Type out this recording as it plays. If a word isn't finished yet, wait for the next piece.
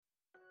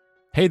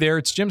Hey there,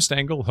 it's Jim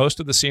Stengel, host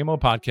of the CMO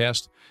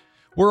podcast.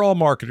 We're all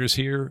marketers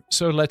here,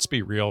 so let's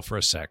be real for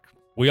a sec.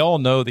 We all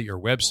know that your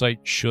website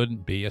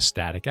shouldn't be a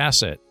static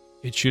asset.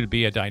 It should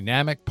be a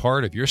dynamic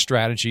part of your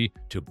strategy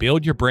to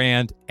build your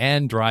brand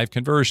and drive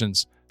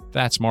conversions.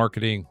 That's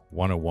marketing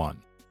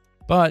 101.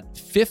 But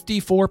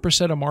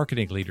 54% of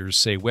marketing leaders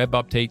say web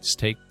updates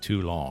take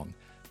too long.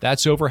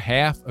 That's over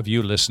half of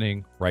you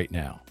listening right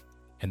now.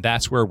 And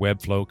that's where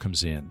Webflow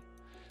comes in.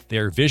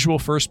 Their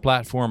visual-first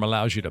platform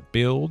allows you to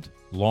build,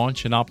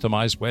 launch, and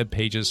optimize web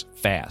pages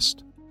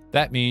fast.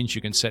 That means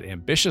you can set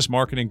ambitious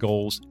marketing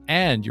goals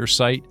and your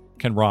site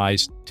can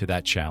rise to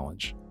that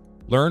challenge.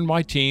 Learn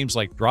why teams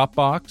like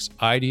Dropbox,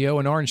 IDEO,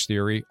 and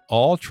Orangetheory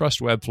all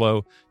trust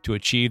Webflow to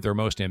achieve their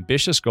most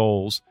ambitious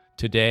goals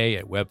today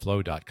at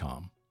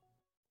webflow.com.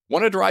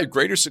 Want to drive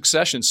greater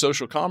success in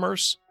social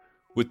commerce?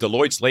 With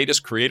Deloitte's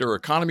latest creator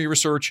economy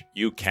research,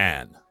 you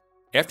can.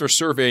 After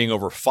surveying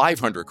over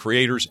 500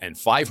 creators and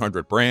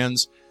 500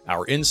 brands,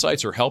 our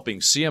insights are helping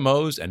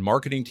CMOs and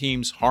marketing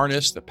teams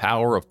harness the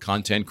power of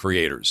content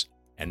creators.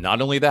 And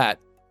not only that,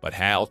 but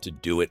how to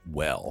do it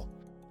well.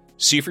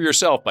 See for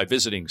yourself by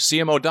visiting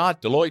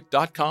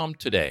cmo.deloitte.com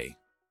today.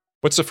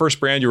 What's the first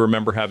brand you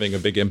remember having a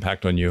big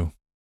impact on you?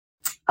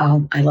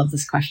 Oh, I love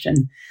this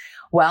question.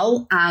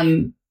 Well,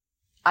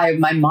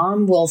 my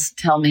mom will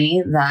tell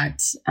me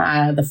that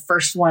the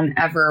first one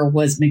ever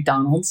was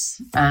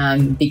McDonald's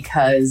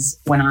because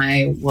when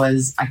I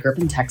grew up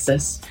in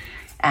Texas.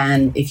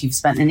 And if you've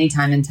spent any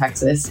time in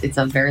Texas, it's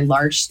a very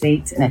large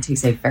state and it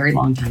takes a very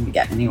long time to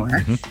get anywhere.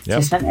 Mm-hmm. Yep. So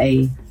I spent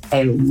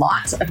a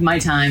lot of my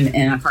time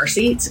in a car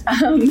seat.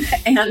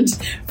 And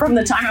from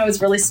the time I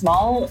was really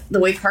small,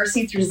 the way car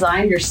seats are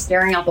designed, you're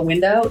staring out the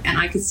window and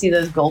I could see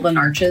those golden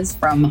arches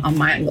from a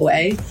mile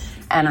away.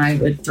 And I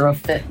would throw a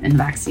fit in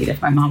the backseat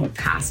if my mom would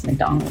pass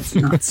McDonald's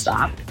and not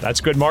stop.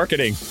 That's good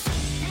marketing.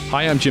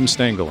 Hi, I'm Jim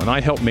Stengel, and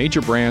I help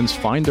major brands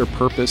find their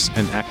purpose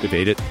and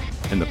activate it,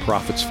 and the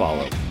profits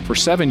follow. For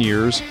 7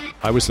 years,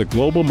 I was the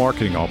global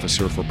marketing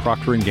officer for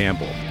Procter &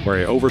 Gamble, where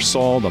I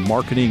oversaw the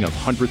marketing of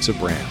hundreds of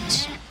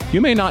brands.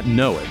 You may not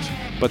know it,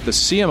 but the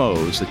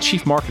CMOs, the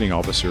chief marketing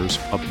officers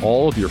of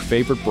all of your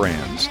favorite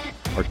brands,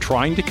 are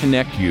trying to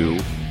connect you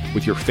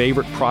with your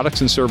favorite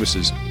products and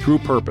services through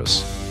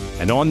purpose.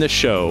 And on this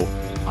show,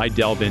 I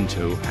delve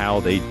into how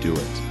they do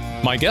it.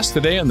 My guest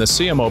today on the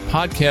CMO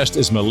podcast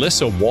is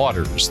Melissa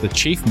Waters, the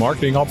Chief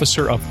Marketing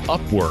Officer of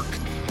Upwork,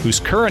 whose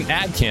current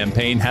ad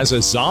campaign has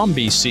a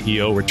zombie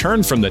CEO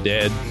return from the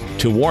dead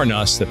to warn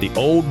us that the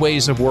old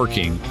ways of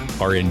working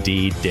are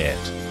indeed dead.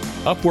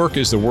 Upwork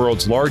is the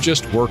world's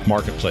largest work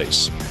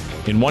marketplace.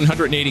 In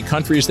 180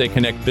 countries, they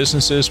connect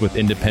businesses with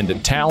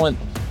independent talent,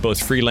 both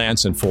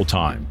freelance and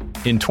full-time.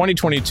 In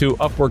 2022,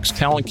 Upwork's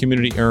talent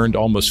community earned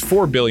almost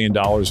 $4 billion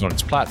on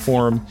its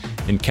platform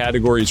in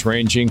categories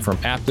ranging from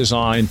app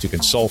design to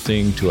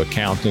consulting to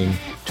accounting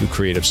to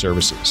creative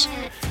services.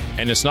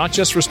 And it's not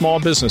just for small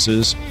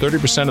businesses.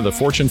 30% of the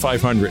Fortune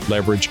 500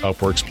 leverage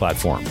Upwork's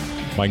platform.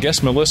 My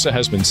guest Melissa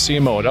has been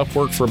CMO at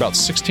Upwork for about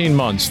 16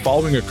 months,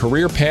 following a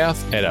career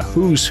path at a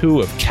who's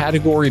who of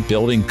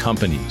category-building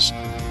companies: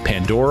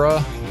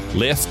 Pandora,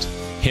 Lyft,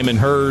 Him and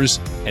Hers,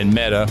 and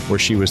Meta, where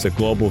she was the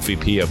global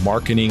VP of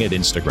marketing at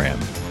Instagram.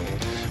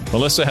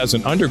 Melissa has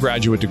an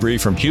undergraduate degree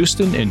from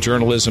Houston in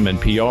journalism and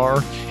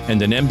PR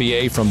and an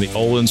MBA from the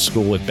Olin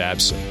School at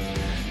Babson.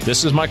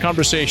 This is my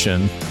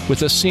conversation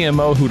with a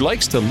CMO who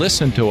likes to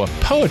listen to a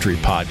poetry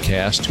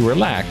podcast to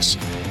relax.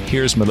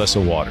 Here's Melissa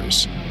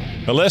Waters.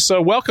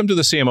 Melissa, welcome to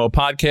the CMO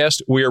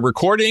podcast. We are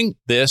recording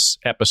this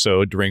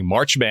episode during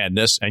March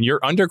Madness, and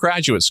your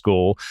undergraduate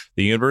school,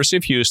 the University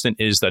of Houston,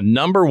 is the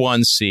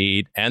 #1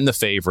 seed and the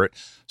favorite.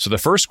 So the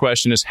first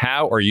question is,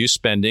 how are you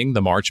spending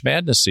the March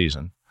Madness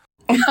season?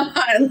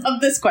 I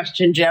love this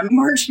question, Jim.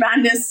 March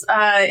Madness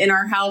in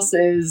our house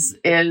is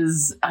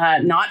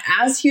not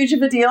as huge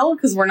of a deal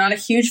because we're not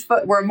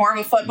we're more of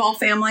a football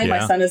family. Yeah.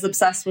 My son is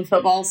obsessed with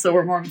football, so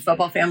we're more of a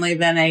football family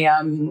than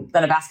a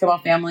basketball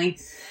family.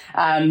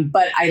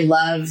 But I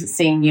love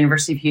seeing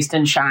University of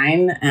Houston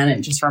shine, and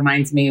it just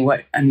reminds me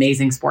what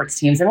amazing sports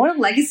teams and what a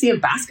legacy of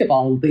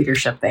basketball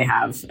leadership they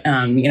have.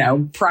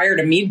 Prior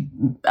to me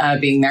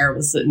being there, it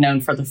was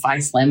known for the Phi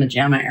Slamma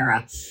Jamma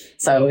era.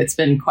 So it's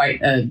been quite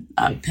a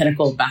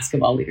pinnacle of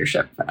basketball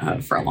leadership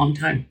for a long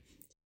time.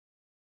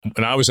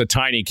 When I was a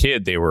tiny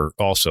kid, they were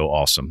also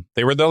awesome.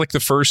 They were like the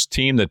first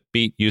team that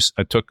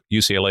took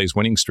UCLA's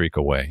winning streak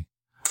away,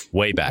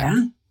 way back.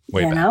 Yeah,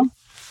 way back. Know?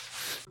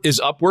 Is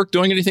Upwork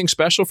doing anything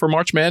special for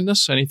March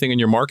Madness? Anything in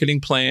your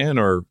marketing plan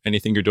or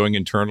anything you're doing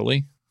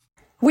internally?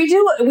 We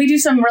do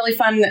some really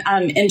fun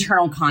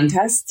internal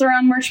contests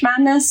around March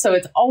Madness. So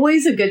it's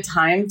always a good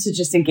time to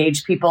just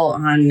engage people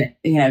on,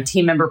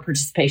 team member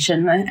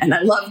participation. And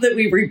I love that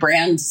we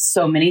rebrand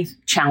so many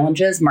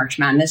challenges, March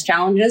Madness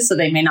challenges. So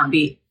they may not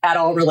be at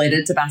all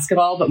related to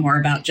basketball, but more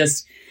about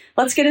just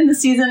let's get in the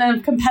season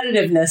of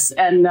competitiveness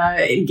and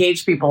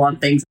engage people on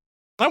things.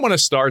 I want to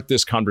start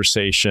this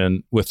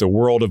conversation with the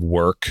world of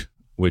work,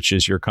 which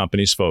is your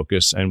company's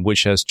focus and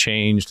which has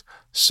changed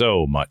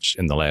so much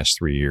in the last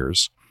 3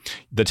 years.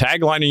 The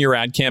tagline in your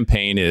ad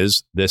campaign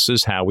is, "This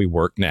is how we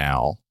work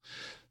now."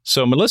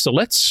 So, Melissa,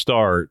 let's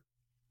start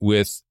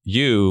with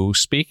you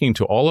speaking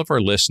to all of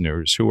our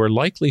listeners who are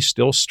likely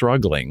still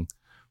struggling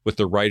with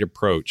the right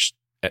approach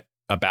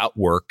about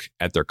work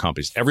at their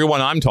companies.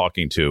 Everyone I'm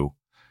talking to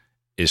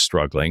is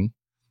struggling.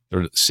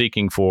 They're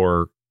seeking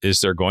for,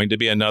 is there going to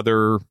be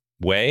another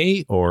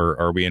way, or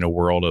are we in a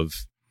world of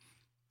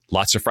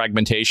lots of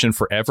fragmentation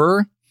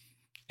forever?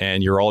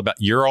 And you're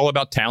all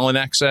about talent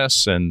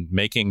access and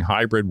making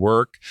hybrid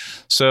work.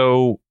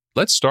 So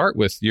let's start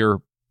with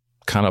your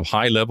kind of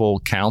high level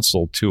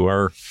counsel to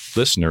our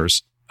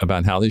listeners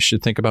about how they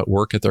should think about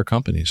work at their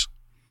companies.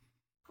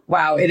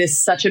 Wow, it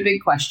is such a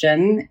big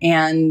question,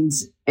 and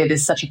it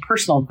is such a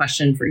personal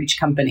question for each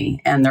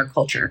company and their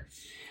culture.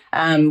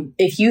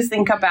 If you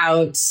think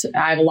about,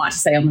 I have a lot to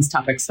say on this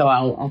topic, so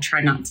I'll try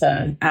not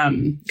to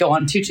go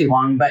on too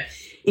long. But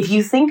if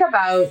you think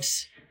about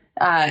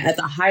at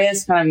the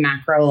highest kind of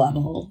macro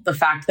level, the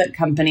fact that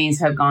companies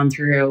have gone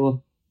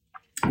through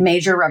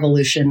major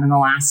revolution in the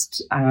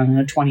last,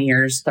 20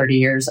 years, 30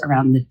 years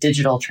around the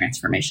digital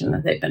transformation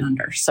that they've been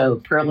under. So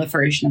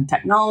proliferation of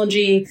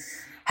technology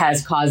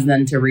has caused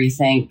them to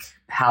rethink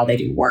how they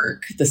do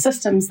work, the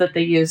systems that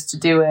they use to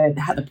do it,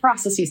 how the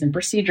processes and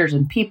procedures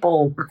and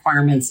people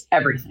requirements,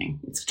 everything.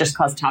 It's just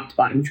caused top to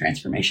bottom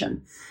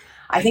transformation.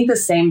 I think the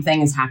same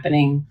thing is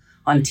happening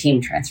on team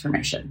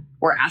transformation.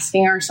 We're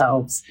asking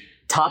ourselves,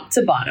 top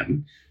to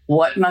bottom,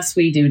 what must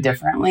we do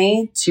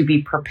differently to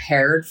be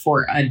prepared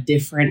for a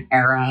different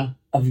era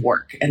of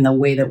work and the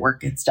way that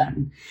work gets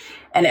done?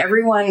 And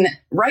everyone,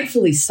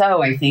 rightfully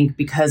so, I think,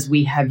 because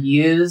we have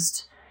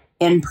used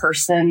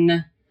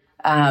in-person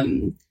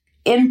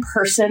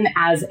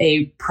as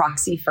a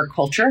proxy for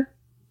culture.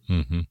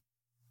 Mm-hmm.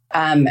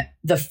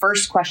 The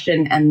first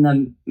question and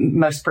the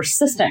most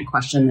persistent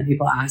question that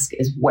people ask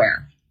is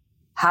where?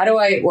 How do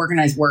I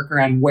organize work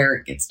around where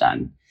it gets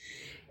done?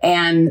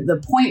 And the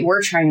point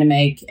we're trying to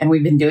make, and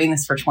we've been doing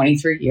this for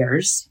 23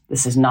 years,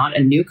 this is not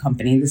a new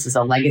company. This is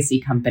a legacy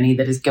company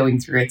that is going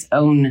through its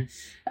own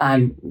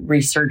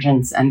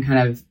resurgence and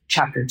kind of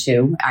chapter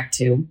 2, act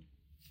 2.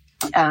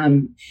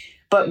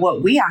 But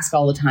what we ask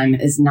all the time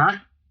is not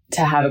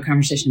to have a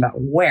conversation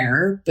about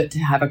where, but to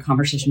have a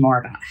conversation more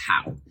about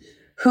how.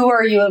 Who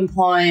are you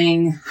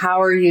employing?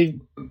 How are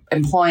you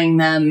employing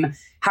them?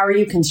 How are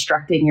you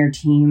constructing your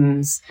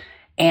teams?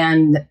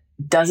 And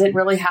does it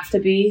really have to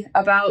be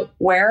about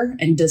where?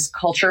 And does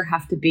culture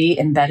have to be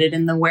embedded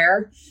in the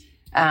where?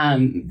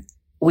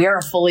 We are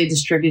a fully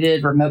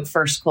distributed remote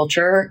first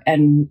culture,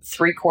 and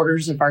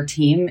 3/4 of our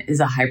team is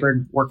a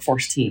hybrid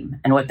workforce team.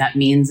 And what that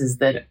means is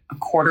that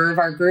 1/4 of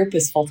our group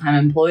is full-time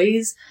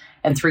employees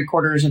and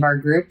 3/4 of our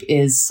group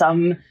is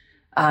some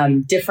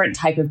different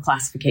type of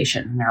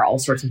classification. And there are all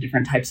sorts of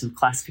different types of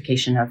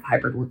classification of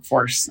hybrid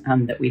workforce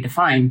that we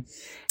define.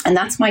 And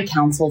that's my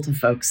counsel to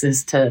folks,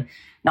 is to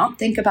not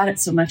think about it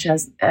so much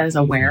as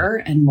a where,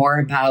 and more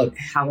about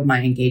how am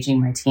I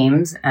engaging my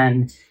teams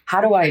and how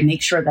do I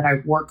make sure that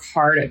I work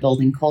hard at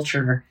building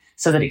culture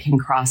so that it can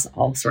cross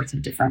all sorts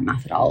of different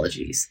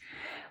methodologies.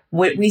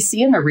 What we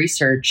see in the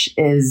research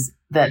is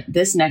that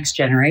this next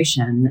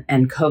generation,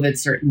 and COVID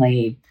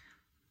certainly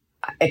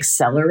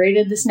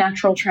accelerated this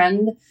natural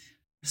trend.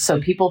 So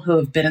people who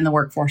have been in the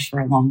workforce for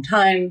a long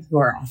time, who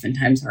are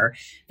oftentimes our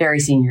very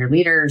senior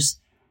leaders,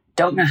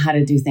 don't know how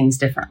to do things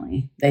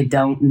differently. They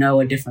don't know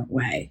a different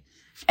way.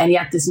 And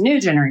yet this new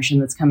generation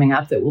that's coming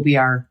up that will be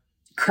our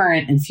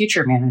current and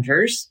future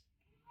managers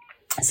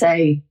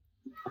say,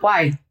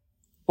 why?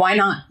 Why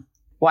not?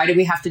 Why do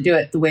we have to do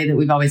it the way that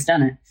we've always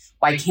done it?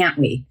 Why can't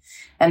we?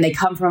 And they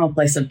come from a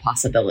place of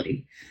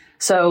possibility.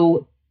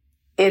 So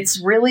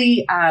it's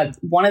really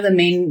one of the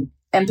main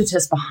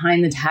impetus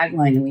behind the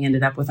tagline that we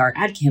ended up with our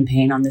ad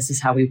campaign on This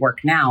Is How We Work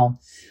Now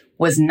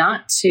was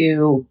not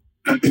to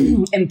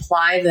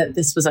imply that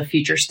this was a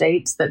future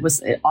state that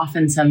was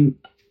often some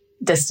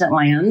distant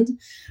land,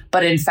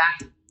 but in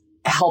fact,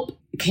 help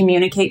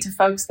communicate to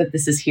folks that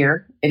this is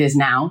here, it is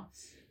now.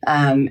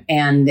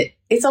 And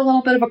it's a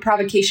little bit of a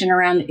provocation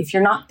around, if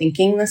you're not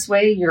thinking this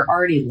way, you're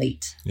already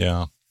late.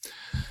 Yeah.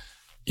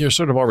 You're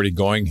sort of already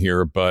going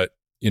here, but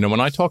when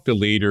I talk to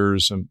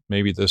leaders, and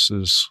maybe this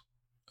is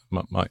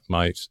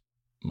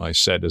my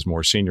set is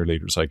more senior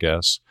leaders, I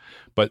guess.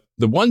 But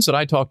the ones that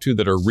I talk to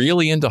that are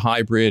really into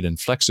hybrid and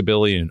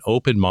flexibility and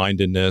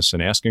open-mindedness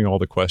and asking all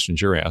the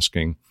questions you're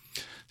asking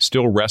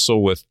still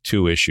wrestle with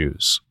two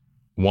issues.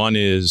 One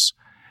is,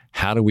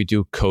 how do we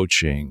do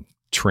coaching,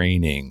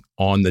 training,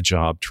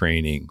 on-the-job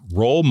training,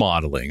 role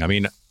modeling? I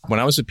mean, when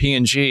I was at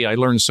P&G, I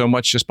learned so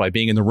much just by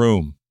being in the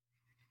room,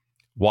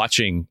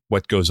 watching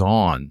what goes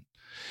on.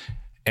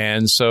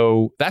 And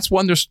so that's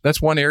one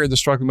area of the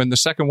struggle. And the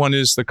second one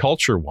is the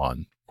culture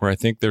one, where I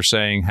think they're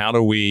saying, how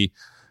do we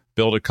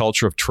build a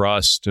culture of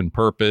trust and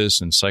purpose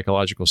and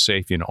psychological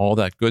safety and all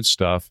that good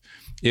stuff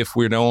if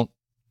we're not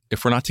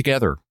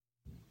together?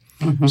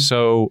 Mm-hmm.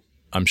 So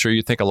I'm sure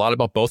you think a lot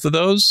about both of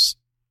those.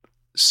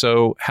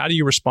 So how do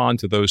you respond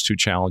to those two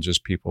challenges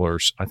people are,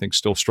 I think,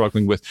 still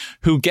struggling with,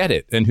 who get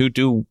it and who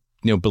do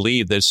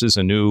believe this is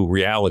a new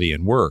reality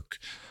in work,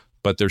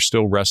 but they're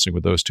still wrestling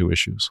with those two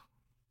issues.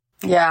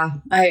 Yeah,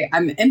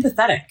 I'm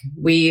empathetic.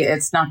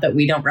 It's not that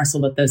we don't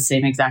wrestle with those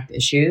same exact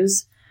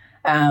issues.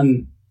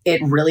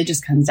 It really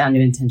just comes down to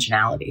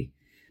intentionality.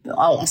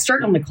 I'll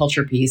start on the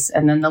culture piece,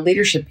 and then the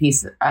leadership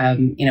piece,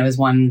 is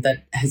one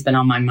that has been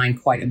on my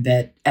mind quite a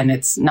bit. And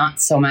it's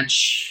not so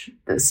much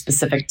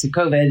specific to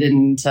COVID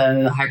and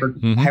to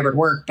hybrid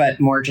work, but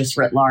more just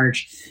writ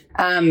large.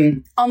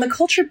 On the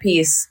culture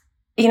piece,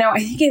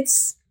 I think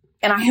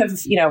and I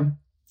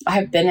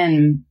have been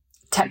in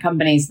tech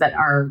companies that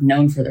are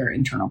known for their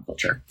internal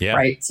culture,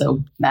 right?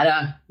 So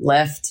Meta,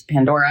 Lyft,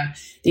 Pandora,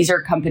 these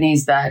are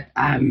companies that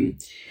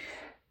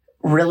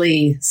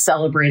really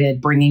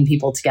celebrated bringing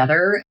people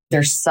together.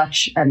 There's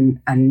such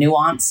a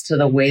nuance to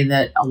the way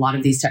that a lot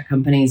of these tech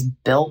companies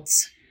built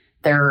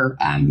their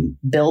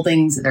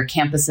buildings, their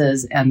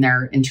campuses, and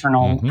their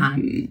internal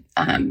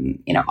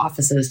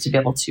offices to be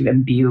able to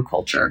imbue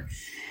culture.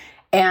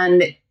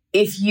 And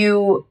if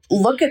you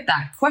look at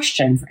that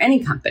question for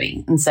any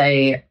company and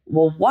say,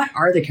 well, what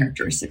are the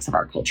characteristics of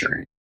our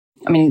culture?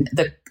 I mean,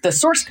 the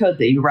source code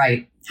that you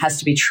write has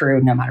to be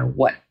true no matter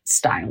what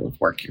style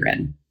of work you're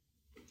in.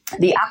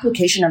 The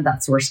application of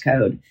that source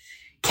code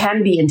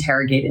can be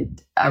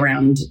interrogated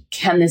around,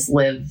 can this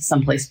live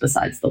someplace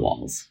besides the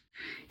walls?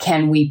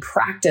 Can we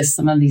practice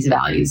some of these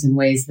values in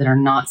ways that are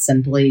not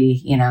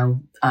simply,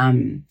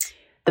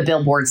 the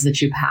billboards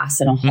that you pass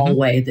in a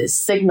hallway that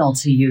signal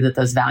to you that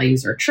those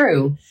values are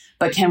true,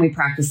 but can we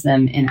practice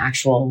them in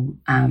actual,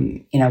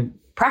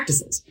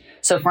 practices?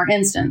 So for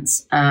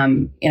instance,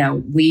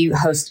 we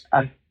host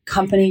a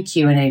company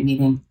Q&A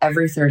meeting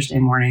every Thursday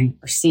morning.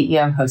 Our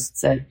CEO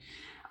hosts it.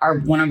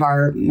 One of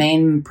our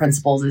main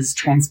principles is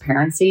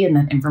transparency and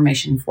that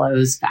information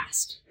flows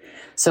fast.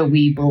 So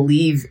we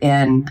believe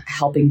in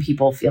helping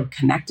people feel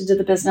connected to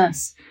the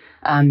business,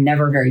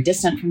 never very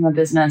distant from the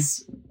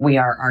business.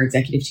 Our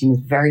executive team is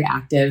very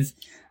active,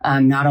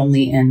 not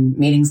only in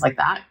meetings like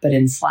that, but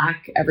in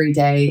Slack every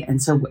day.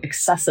 And so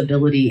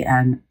accessibility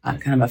and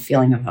kind of a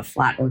feeling of a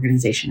flat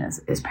organization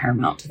is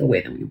paramount to the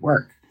way that we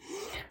work.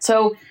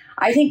 So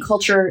I think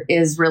culture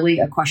is really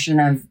a question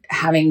of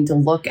having to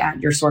look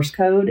at your source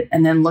code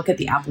and then look at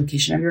the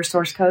application of your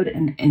source code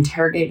and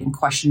interrogate and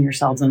question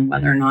yourselves on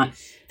whether or not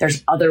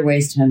there's other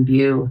ways to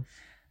imbue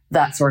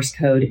that source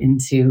code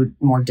into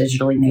more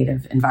digitally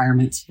native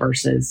environments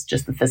versus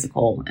just the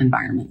physical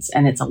environments.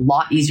 And it's a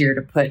lot easier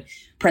to put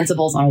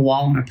principles on a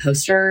wall on a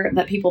poster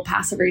that people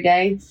pass every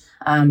day,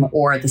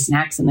 or the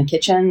snacks in the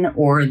kitchen,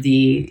 or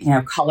the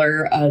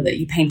color that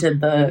you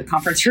painted the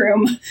conference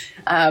room,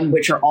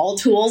 which are all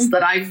tools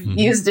that I've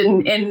used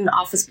in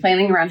office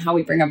planning around how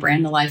we bring a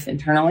brand to life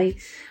internally.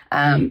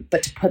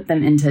 But to put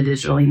them into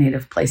digitally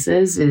native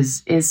places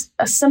is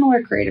a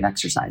similar creative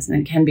exercise,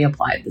 and it can be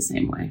applied the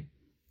same way.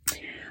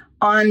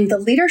 On the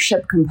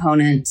leadership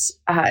component,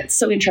 it's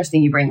so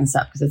interesting you bring this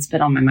up because it's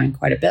been on my mind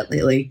quite a bit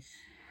lately.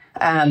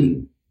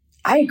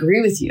 I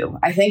agree with you.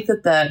 I think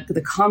that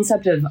the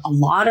concept of a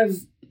lot of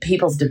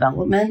people's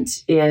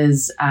development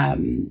is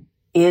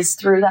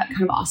through that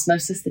kind of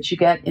osmosis that you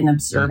get in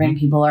observing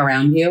people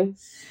around you.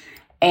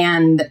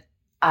 And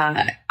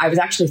I was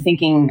actually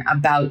thinking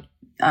about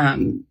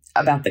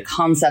the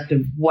concept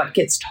of what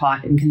gets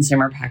taught in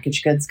consumer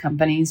packaged goods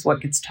companies,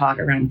 what gets taught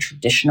around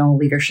traditional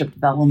leadership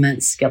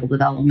development, skill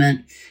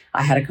development.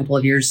 I had a couple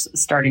of years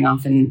starting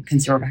off in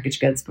consumer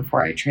packaged goods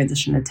before I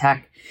transitioned to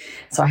tech.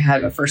 So I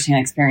had a firsthand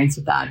experience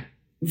with that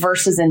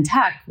versus in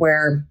tech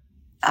where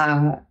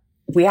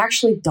we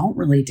actually don't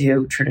really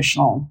do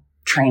traditional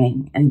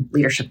training and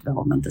leadership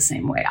development the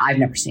same way. I've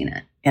never seen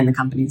it in the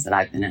companies that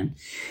I've been in.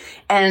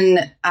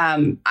 And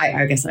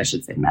I guess I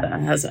should say Meta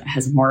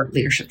has a more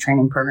leadership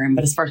training program.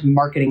 But as far as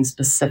marketing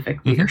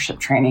specific leadership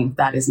training,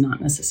 that is not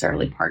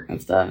necessarily part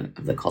of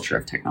the culture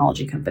of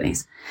technology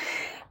companies.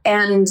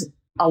 And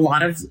a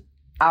lot of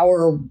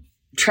our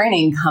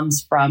training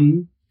comes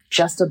from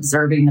just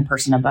observing the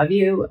person above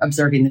you,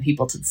 observing the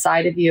people to the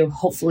side of you,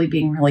 hopefully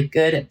being really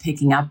good at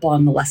picking up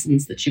on the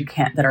lessons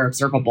that are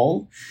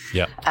observable.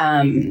 Yeah.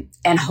 And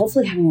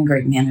hopefully having a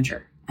great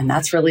manager. And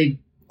that's really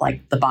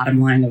like the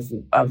bottom line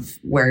of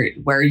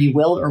where you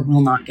will or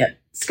will not get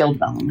skill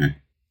development.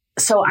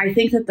 So I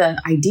think that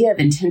the idea of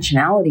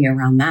intentionality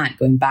around that,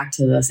 going back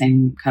to the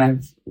same kind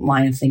of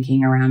line of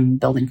thinking around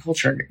building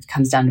culture, it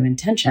comes down to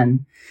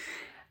intention.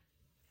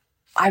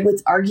 I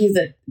would argue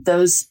that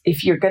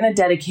if you're going to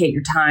dedicate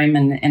your time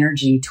and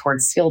energy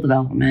towards skill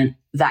development,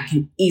 that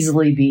can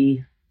easily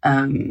be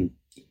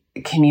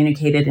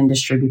communicated and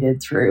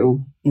distributed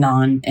through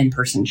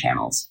non-in-person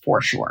channels,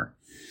 for sure.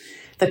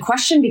 The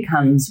question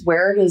becomes,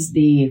 where does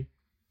the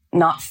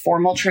not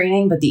formal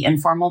training, but the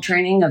informal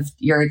training of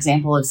your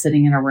example of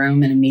sitting in a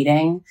room in a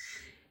meeting?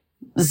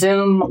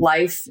 Zoom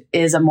life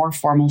is a more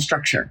formal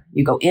structure.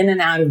 You go in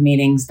and out of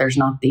meetings. There's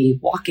not the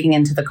walking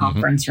into the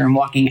conference room,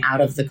 walking out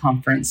of the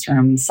conference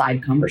room,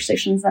 side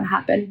conversations that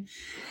happen.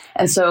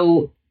 And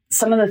so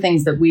some of the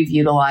things that we've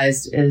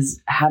utilized is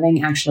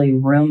having actually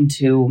room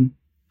to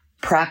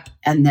prep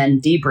and then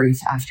debrief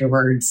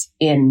afterwards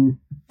in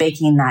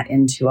baking that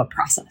into a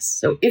process.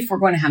 So if we're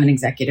going to have an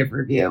executive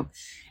review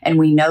and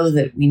we know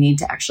that we need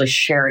to actually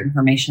share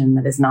information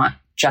that is not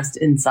just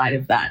inside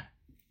of that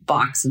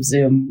box of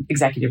Zoom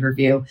executive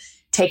review,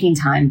 taking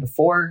time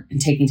before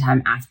and taking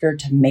time after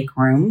to make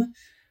room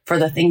for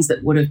the things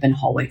that would have been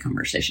hallway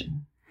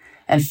conversation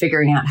and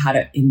figuring out how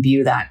to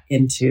imbue that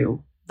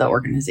into the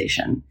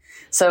organization.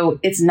 So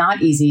it's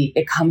not easy.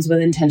 It comes with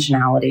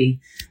intentionality.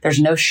 There's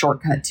no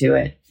shortcut to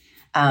it.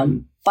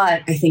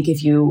 But I think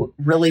if you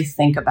really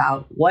think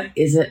about what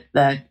is it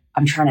that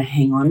I'm trying to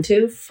hang on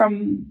to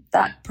from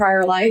that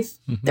prior life,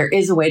 there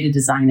is a way to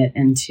design it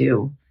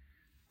into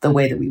the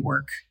way that we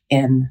work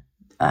in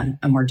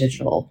a more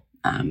digital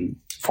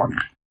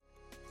format.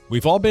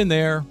 We've all been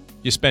there.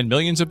 You spend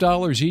millions of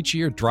dollars each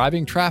year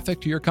driving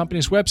traffic to your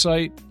company's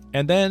website,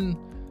 and then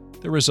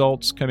the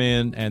results come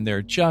in and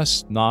they're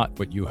just not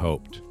what you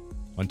hoped.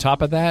 On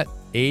top of that,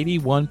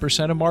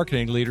 81% of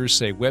marketing leaders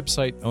say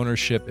website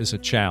ownership is a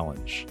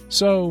challenge.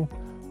 So,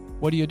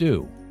 what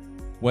do?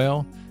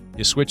 Well,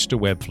 you switch to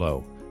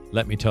Webflow.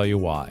 Let me tell you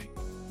why.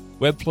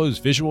 Webflow's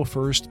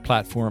visual-first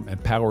platform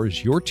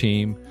empowers your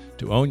team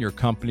to own your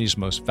company's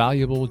most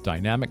valuable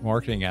dynamic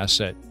marketing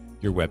asset,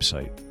 your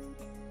website.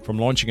 From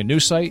launching a new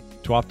site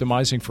to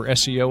optimizing for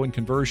SEO and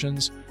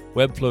conversions,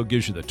 Webflow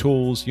gives you the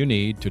tools you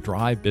need to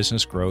drive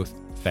business growth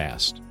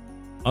fast.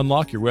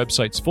 Unlock your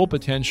website's full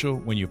potential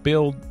when you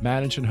build,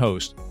 manage, and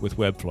host with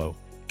Webflow.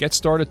 Get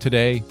started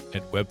today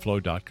at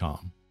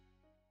webflow.com.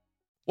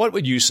 What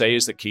would you say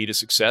is the key to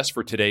success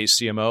for today's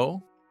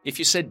CMO? If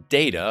you said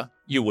data,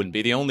 you wouldn't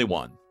be the only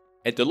one.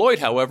 At Deloitte,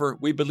 however,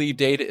 we believe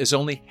data is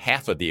only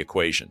half of the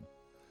equation.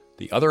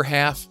 The other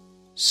half,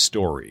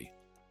 story.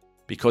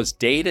 Because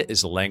data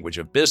is the language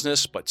of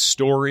business, but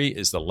story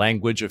is the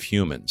language of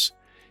humans.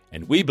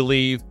 And we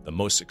believe the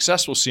most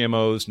successful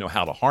CMOs know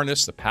how to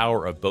harness the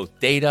power of both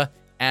data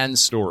and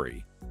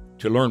story.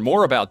 To learn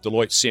more about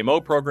Deloitte's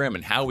CMO program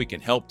and how we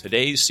can help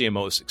today's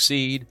CMOs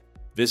succeed,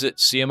 visit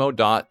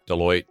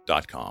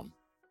cmo.deloitte.com.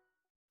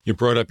 You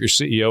brought up your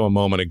CEO a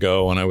moment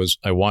ago, and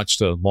I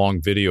watched a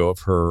long video of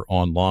her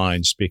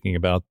online speaking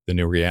about the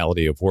new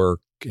reality of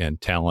work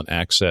and talent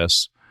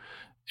access.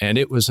 And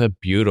it was a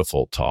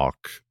beautiful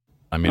talk.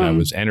 I mean, I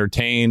was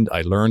entertained.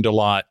 I learned a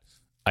lot.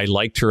 I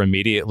liked her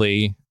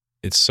immediately.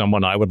 It's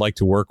someone I would like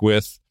to work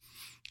with.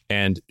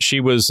 And she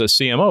was a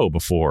CMO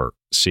before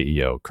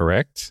CEO,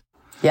 correct?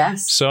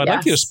 Yes. So I'd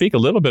like you to speak a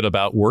little bit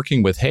about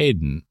working with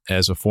Hayden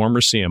as a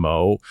former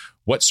CMO.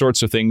 What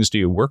sorts of things do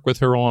you work with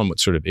her on? What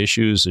sort of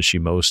issues is she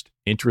most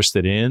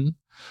interested in?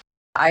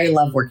 I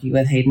love working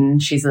with Hayden.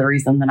 She's the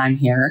reason that I'm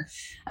here.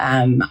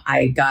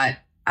 I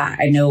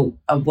know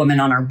a woman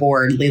on our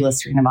board, Leela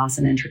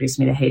Srinivasan, introduced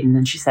me to Hayden,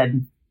 and she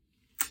said,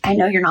 I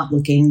know you're not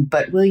looking,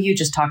 but will you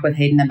just talk with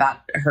Hayden about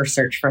her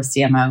search for a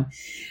CMO?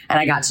 And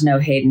I got to know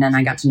Hayden and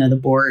I got to know the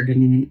board,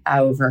 and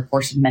over a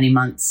course of many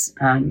months,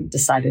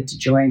 decided to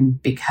join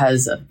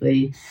because of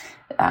the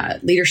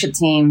leadership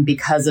team,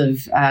 because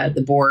of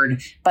the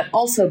board, but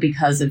also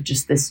because of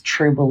just this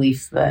true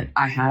belief that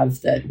I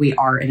have that we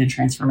are in a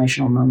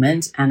transformational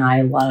moment. And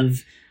I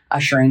love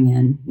ushering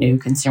in new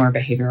consumer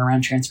behavior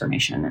around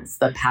transformation. It's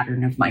the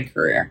pattern of my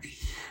career.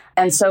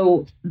 And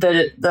so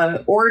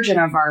the origin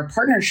of our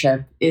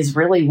partnership is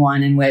really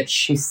one in which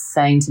she's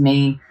saying to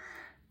me,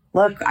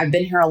 look, I've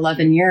been here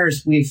 11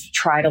 years. We've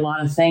tried a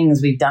lot of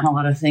things. We've done a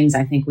lot of things.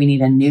 I think we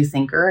need a new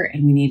thinker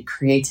and we need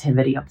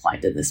creativity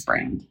applied to this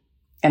brand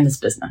and this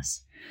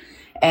business.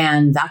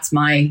 And that's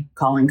my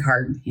calling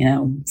card.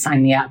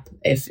 Sign me up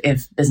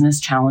if business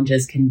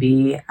challenges can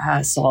be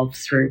solved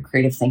through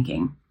creative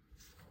thinking.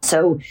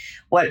 So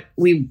what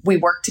we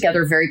work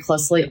together very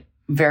closely,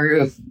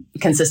 very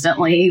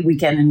consistently,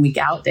 week in and week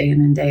out, day in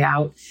and day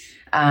out.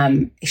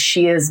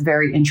 She is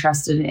very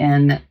interested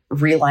in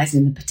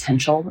realizing the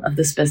potential of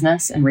this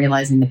business and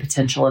realizing the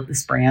potential of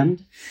this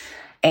brand.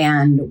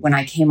 And when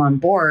I came on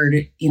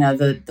board,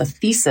 the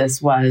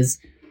thesis was,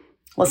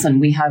 listen,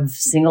 we have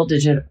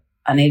single-digit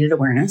unaided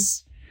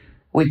awareness.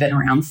 We've been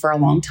around for a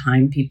long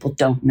time. People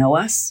don't know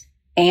us.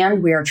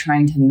 And we are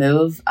trying to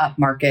move up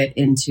market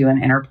into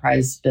an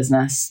enterprise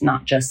business,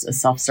 not just a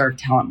self-serve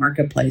talent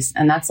marketplace.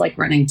 And that's like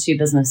running two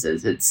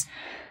businesses. It's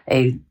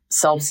a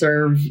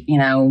self-serve,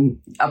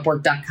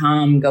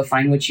 Upwork.com, go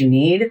find what you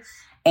need.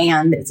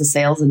 And it's a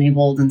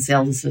sales-enabled and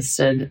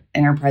sales-assisted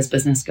enterprise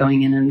business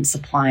going in and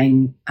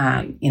supplying,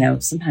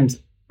 sometimes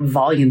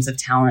volumes of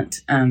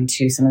talent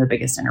to some of the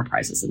biggest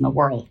enterprises in the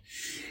world.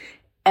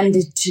 And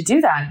to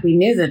do that, we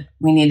knew that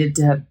we needed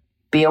to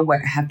be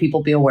aware, have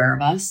people be aware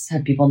of us,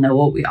 have people know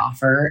what we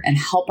offer, and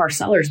help our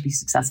sellers be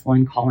successful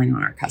in calling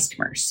on our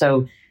customers.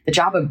 So the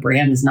job of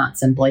brand is not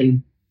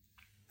simply,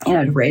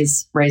 to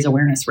raise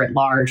awareness writ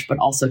large, but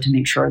also to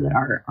make sure that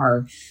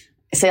our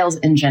sales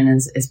engine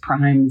is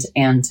primed,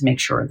 and to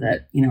make sure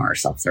that our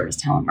self-service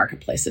talent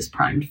marketplace is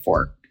primed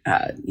for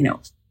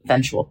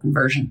eventual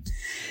conversion.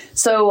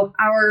 So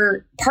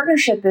our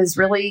partnership is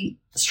really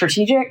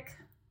strategic,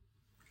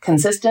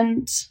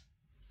 consistent,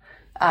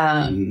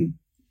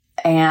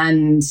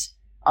 and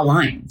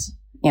aligned.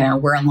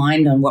 we're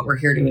aligned on what we're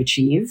here to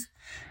achieve.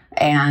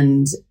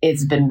 And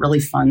it's been really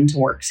fun to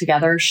work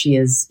together.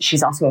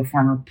 She's also a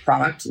former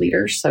product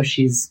leader. So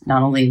she's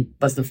not only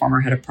was the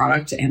former head of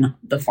product and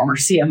the former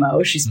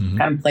CMO, she's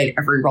kind of played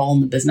every role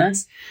in the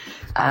business.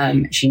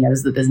 She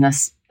knows the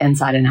business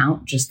inside and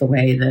out, just the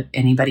way that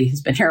anybody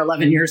who's been here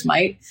 11 years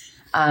might.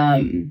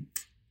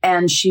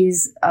 And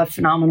she's a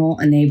phenomenal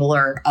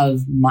enabler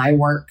of my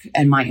work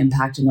and my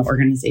impact in the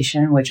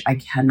organization, which I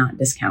cannot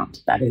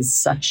discount. That is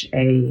such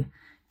a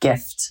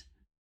gift.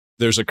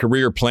 There's a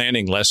career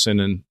planning lesson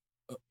in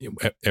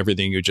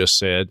everything you just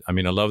said. I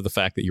mean, I love the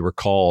fact that you were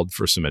called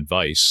for some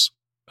advice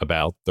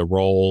about the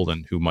role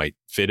and who might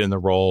fit in the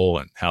role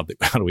and how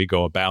do we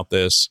go about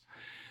this?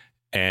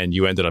 And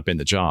you ended up in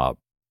the job.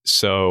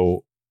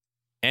 So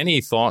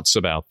any thoughts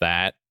about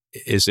that?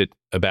 Is it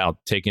about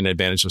taking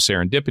advantage of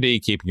serendipity,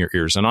 keeping your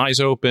ears and eyes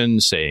open,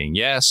 saying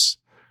yes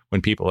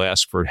when people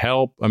ask for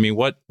help? I mean,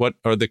 what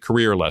are the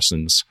career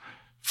lessons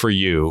for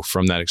you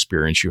from that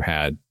experience you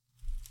had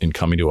in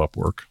coming to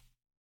Upwork?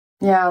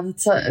 Yeah,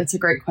 it's a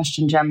great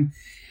question, Jim.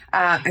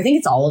 I think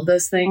it's all of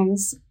those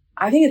things.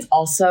 I think it's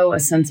also a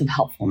sense of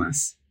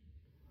helpfulness.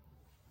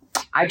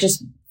 I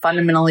just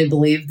fundamentally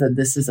believe that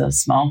this is a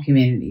small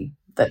community.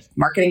 The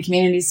marketing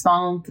community is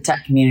small, the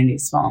tech community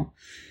is small.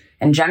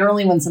 And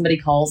generally, when somebody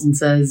calls and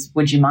says,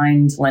 would you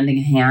mind lending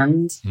a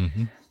hand?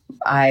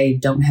 I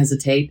don't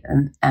hesitate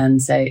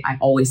and say, I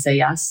always say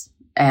yes.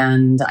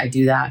 And I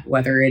do that,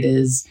 whether it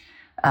is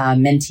a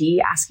mentee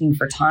asking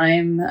for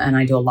time, and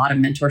I do a lot of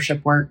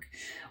mentorship work,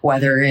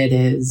 whether it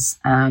is,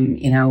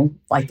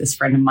 like this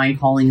friend of mine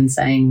calling and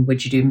saying,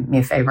 would you do me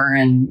a favor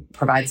and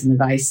provide some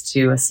advice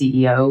to a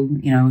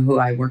CEO, who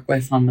I work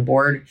with on the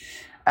board,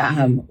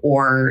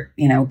 or,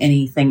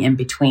 anything in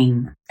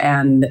between.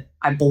 And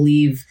I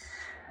believe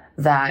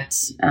that,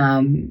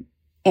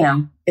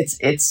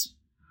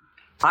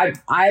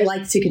 I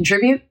like to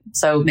contribute.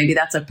 So maybe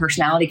that's a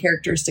personality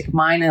characteristic of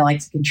mine. I like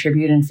to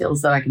contribute and feel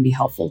as though I can be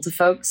helpful to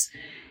folks.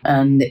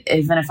 And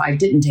even if I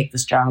didn't take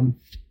this job,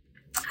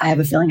 I have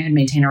a feeling I'd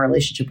maintain a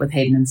relationship with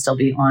Hayden and still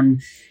be on,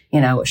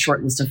 a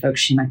short list of folks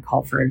she might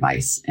call for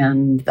advice.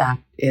 And that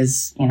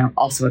is,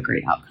 also a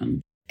great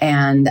outcome.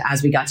 And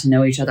as we got to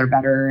know each other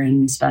better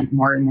and spent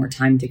more and more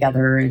time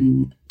together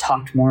and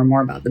talked more and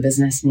more about the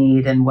business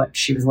need and what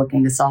she was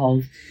looking to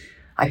solve,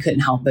 I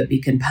couldn't help but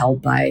be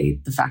compelled by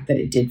the fact that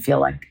it did feel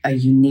like a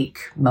unique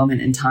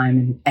moment in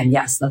time. And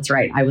yes, that's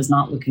right. I was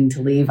not looking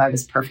to leave. I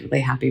was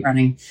perfectly happy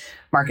running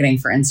marketing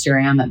for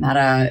Instagram at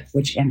Meta,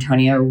 which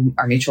Antonio,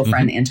 our mutual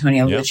friend,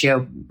 Antonio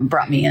Lucio,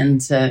 brought me in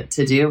to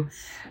do,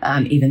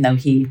 even though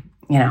he,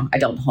 I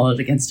don't hold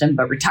it against him,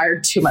 but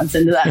retired 2 months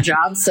into that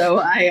job. So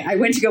I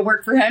went to go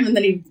work for him, and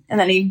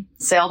then he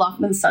sailed off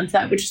into the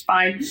sunset, which is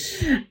fine.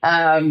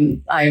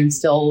 I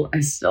still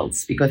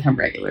speak with him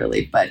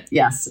regularly, but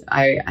yes,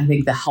 I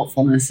think the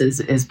helpfulness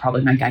is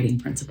probably my guiding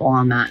principle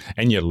on that.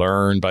 And you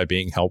learn by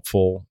being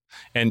helpful.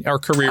 And our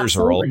careers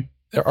are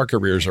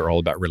all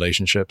about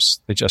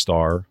relationships. They just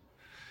are.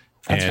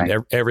 That's and right.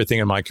 Everything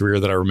in my career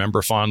that I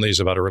remember fondly is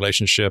about a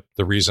relationship.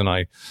 The reason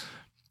I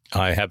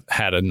have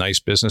had a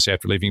nice business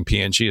after leaving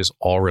P&G is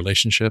all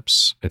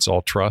relationships. It's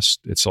all trust.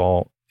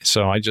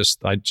 So I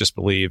just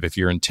believe if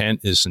your intent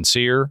is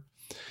sincere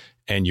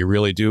and you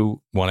really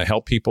do want to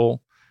help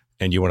people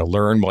and you want to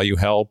learn while you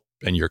help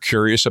and you're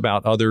curious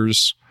about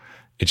others,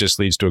 it just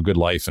leads to a good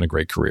life and a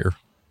great career.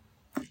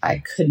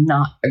 I could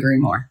not agree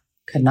more.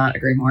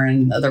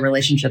 And the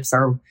relationships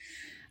are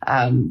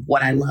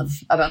what I love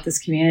about this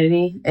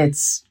community.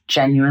 It's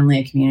genuinely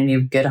a community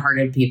of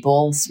good-hearted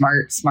people,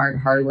 smart,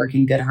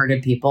 hardworking,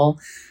 good-hearted people.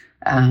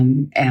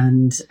 And,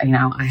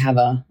 I have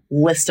a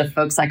list of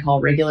folks I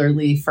call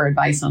regularly for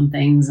advice on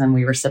things, and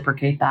we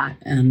reciprocate that.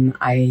 And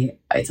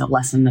it's a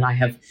lesson that I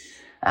have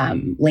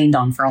leaned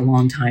on for a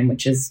long time,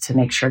 which is to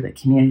make sure that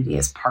community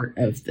is part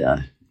of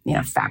the,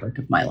 fabric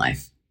of my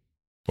life.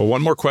 Well,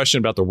 one more question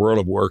about the world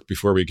of work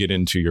before we get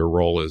into your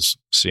role as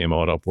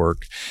CMO at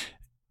Upwork.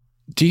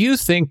 Do you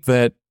think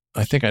that,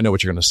 I think I know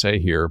what you're going to say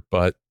here,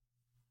 but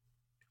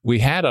we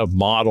had a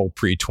model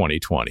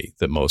pre-2020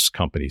 that most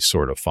companies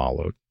sort of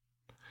followed.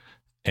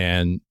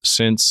 And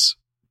since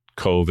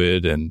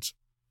COVID and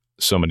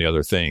so many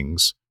other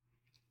things,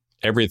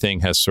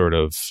 everything has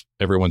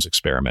everyone's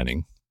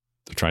experimenting.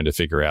 They're trying to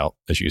figure out,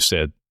 as you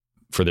said,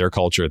 for their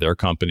culture, their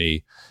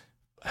company,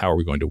 how are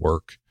we going to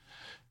work?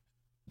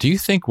 Do you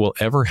think we'll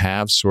ever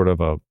have sort of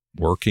a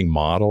working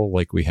model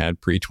like we had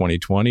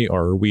pre-2020, or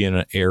are we in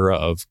an era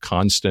of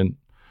constant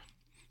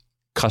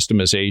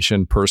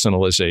customization,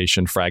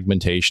 personalization,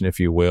 fragmentation,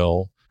 if you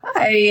will?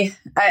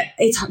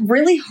 It's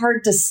really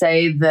hard to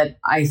say that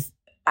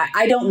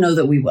I don't know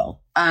that we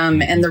will.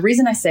 And the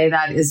reason I say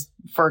that is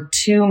for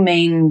two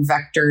main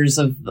vectors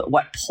of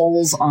what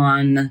pulls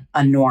on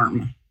a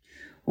norm.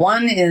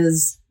 One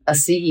is a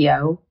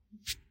CEO.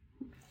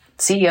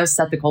 CEOs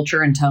set the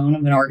culture and tone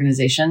of an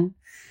organization.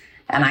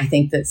 And I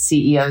think that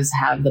CEOs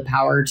have the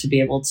power to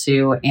be able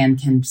to and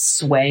can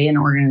sway an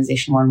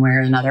organization one way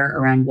or another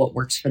around what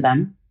works for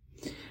them.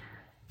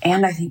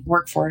 And I think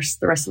the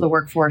rest of the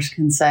workforce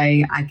can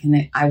say,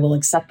 I will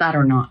accept that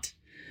or not.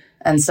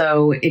 And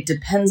so it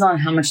depends on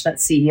how much that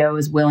CEO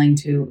is willing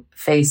to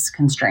face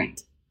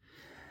constraint.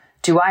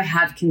 Do I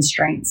have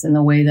constraints in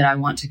the way that I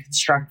want to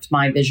construct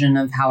my vision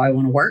of how I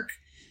want to work?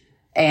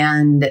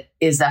 And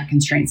is that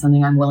constraint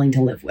something I'm willing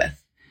to live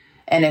with?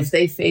 And if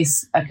they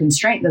face a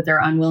constraint that they're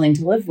unwilling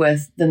to live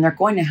with, then they're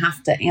going to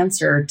have to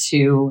answer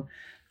to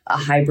a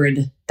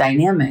hybrid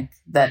dynamic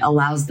that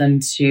allows them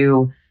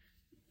to,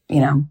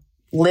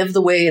 live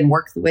the way and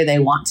work the way they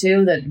want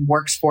to, that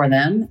works for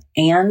them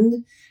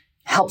and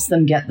helps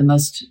them get the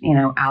most,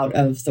 out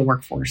of the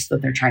workforce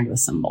that they're trying to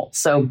assemble.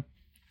 So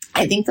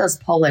I think those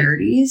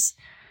polarities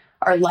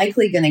are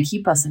likely going to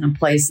keep us in a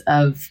place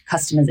of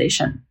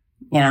customization,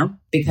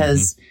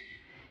 because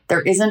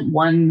there isn't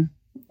one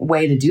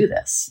way to do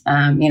this.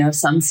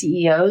 Some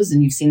CEOs,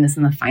 and you've seen this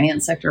in the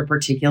finance sector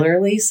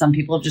particularly, some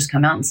people have just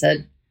come out and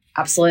said,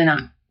 absolutely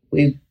not.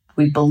 We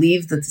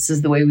believe that this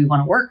is the way we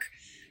want to work.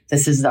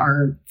 This is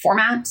our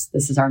format.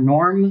 This is our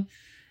norm.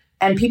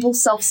 And people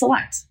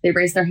self-select. They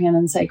raise their hand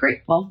and say,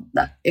 great, well,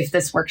 if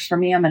this works for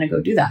me, I'm going to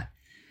go do that.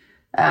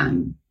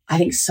 I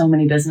think so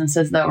many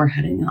businesses, though, are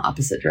heading in the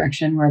opposite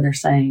direction where they're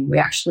saying, we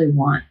actually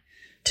want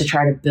to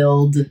try to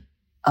build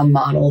a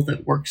model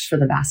that works for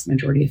the vast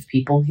majority of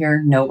people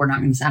here. No, we're not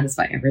going to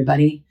satisfy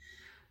everybody,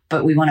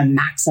 but we want to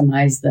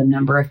maximize the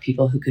number of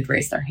people who could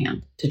raise their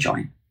hand to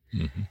join.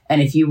 Mm-hmm.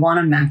 And if you want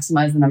to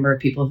maximize the number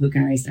of people who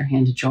can raise their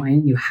hand to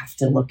join, you have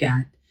to look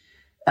at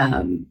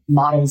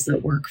models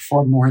that work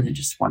for more than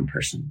just one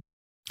person.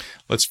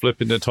 Let's flip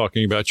into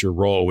talking about your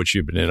role, which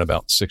you've been in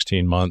about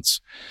 16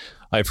 months.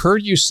 I've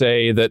heard you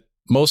say that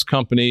most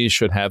companies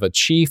should have a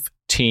chief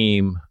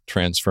team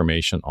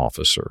transformation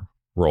officer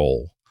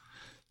role.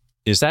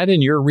 Is that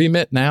in your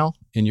remit now,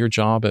 in your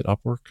job at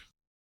Upwork?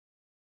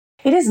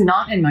 It is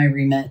not in my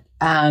remit.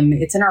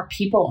 It's in our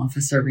people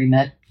officer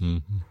remit,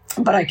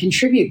 but I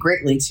contribute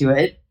greatly to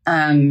it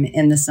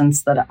in the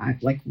sense that I'm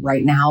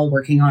right now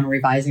working on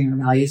revising our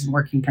values and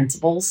working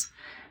principles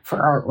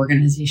for our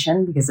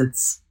organization, because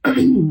it's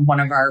one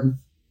of our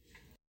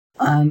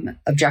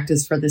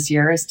objectives for this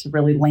year is to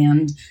really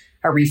land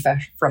a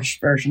refresh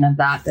version of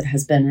that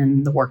has been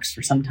in the works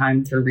for some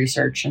time through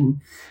research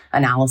and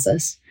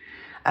analysis.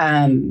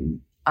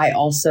 I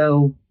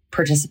also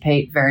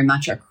participate very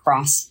much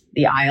across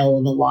the aisle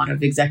of a lot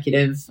of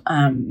executive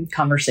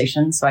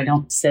conversations. So I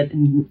don't sit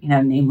in,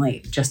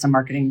 namely just a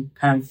marketing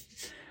kind of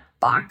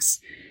box.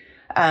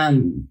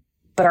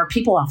 But our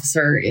people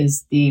officer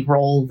is the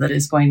role that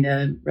is going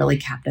to really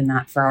captain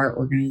that for our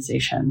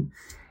organization.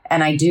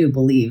 And I do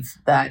believe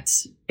that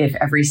if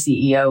every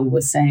CEO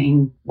was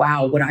saying,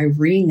 wow, would I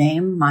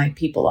rename my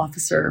people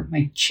officer,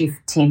 my chief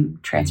team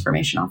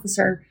transformation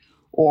officer?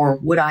 Or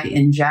would I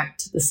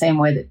inject the same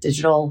way that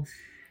digital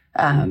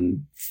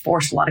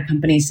forced a lot of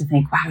companies to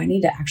think, wow, I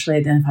need to actually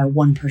identify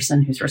one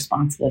person who's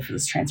responsible for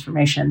this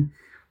transformation?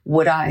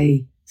 Would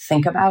I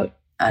think about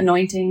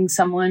anointing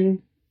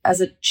someone as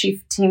a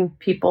chief team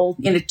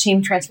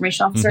team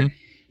transformation officer? Mm-hmm.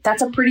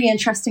 That's a pretty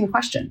interesting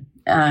question.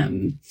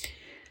 And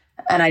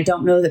I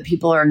don't know that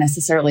people are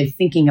necessarily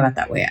thinking about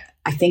that way.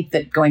 I think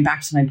that going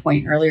back to my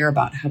point earlier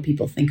about how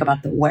people think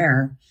about the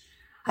where,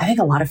 I think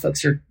a lot of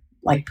folks are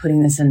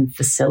putting this in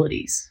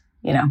facilities,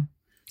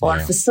 Our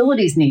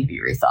facilities need to be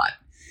rethought.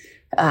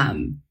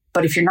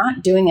 But if you're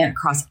not doing it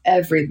across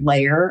every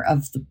layer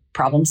of the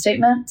problem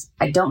statement,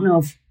 I don't know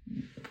if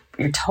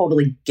you're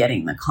totally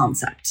getting the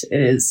concept.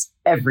 It is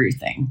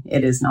everything.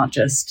 It is not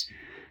just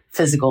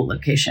physical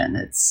location.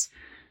 It's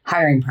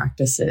hiring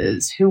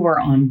practices, who we're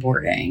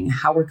onboarding,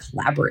 how we're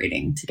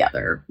collaborating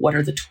together, what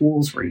are the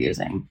tools we're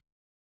using.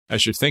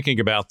 As you're thinking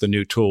about the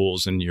new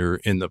tools and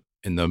you're in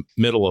the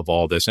middle of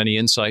all this, any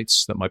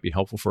insights that might be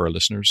helpful for our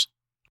listeners?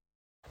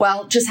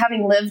 Well, just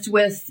having lived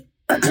with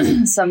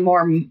some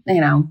more,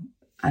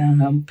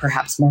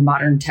 perhaps more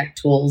modern tech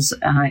tools,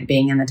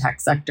 being in the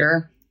tech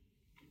sector,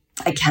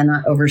 I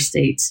cannot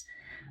overstate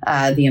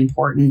the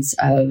importance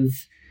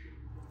of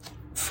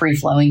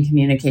free-flowing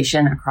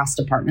communication across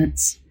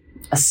departments,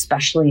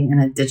 especially in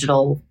a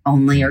digital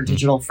only or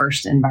digital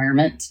first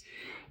environment.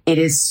 It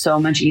is so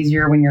much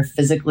easier when you're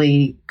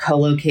physically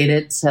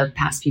co-located to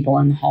pass people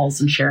in the halls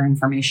and share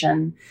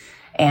information.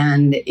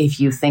 And if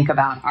you think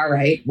about, all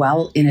right,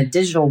 well, in a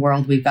digital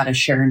world, we've got to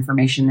share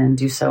information and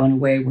do so in a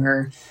way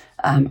where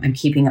I'm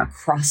keeping a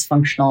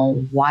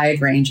cross-functional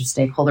wide range of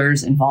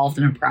stakeholders involved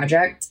in a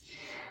project.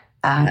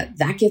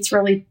 That gets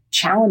really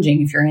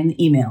challenging if you're in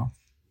email.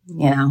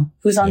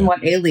 Who's on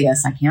what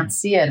alias? I can't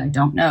see it. I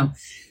don't know.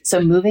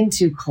 So moving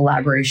to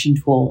collaboration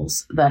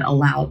tools that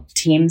allow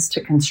teams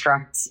to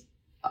construct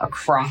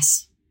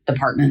across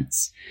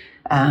departments,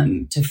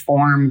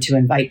 to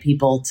invite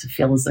people to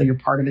feel as though you're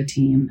part of a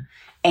team,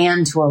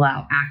 and to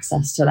allow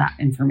access to that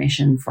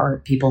information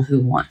for people who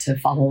want to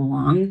follow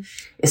along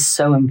is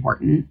so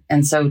important.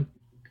 And so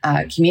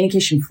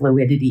communication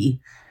fluidity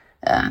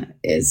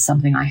is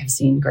something I have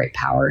seen great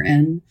power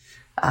in.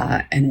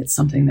 And it's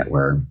something that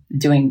we're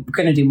going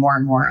to do more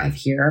and more of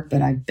here.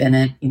 But I've been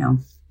at,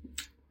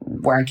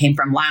 where I came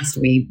from last,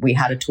 we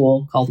had a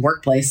tool called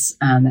Workplace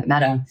at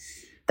Meta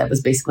that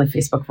was basically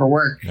Facebook for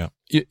work. Yeah.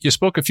 You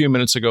spoke a few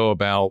minutes ago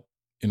about,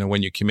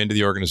 when you came into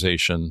the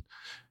organization,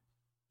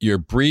 your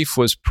brief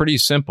was pretty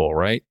simple,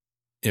 right?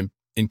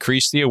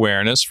 Increase the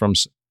awareness from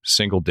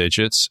single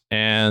digits.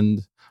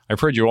 And I've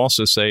heard you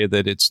also say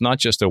that it's not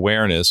just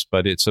awareness,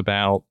 but it's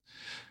about,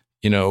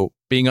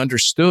 being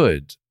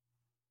understood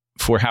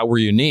for how we're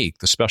unique,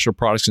 the special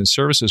products and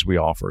services we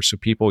offer. So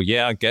people,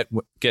 get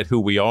who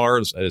we are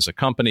as a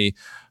company,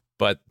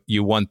 but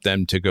you want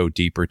them to go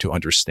deeper to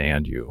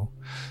understand you.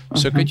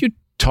 So could you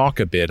talk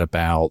a bit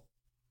about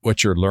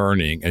what you're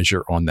learning as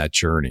you're on that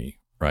journey,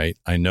 right?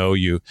 I know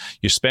you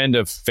spend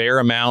a fair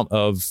amount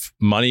of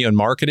money on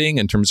marketing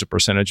in terms of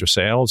percentage of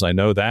sales. I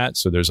know that.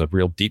 So there's a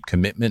real deep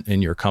commitment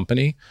in your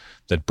company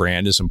that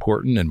brand is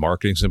important and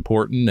marketing is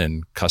important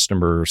and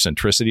customer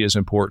centricity is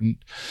important.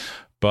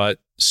 But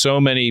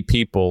so many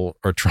people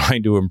are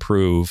trying to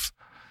improve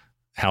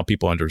how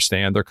people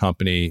understand their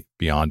company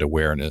beyond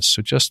awareness.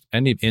 So just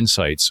any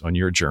insights on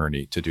your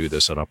journey to do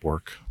this at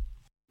Upwork?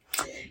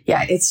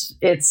 Yeah,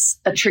 it's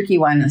a tricky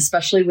one,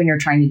 especially when you're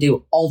trying to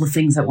do all the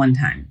things at one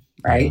time,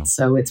 right? Yeah.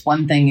 So it's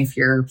one thing if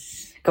you're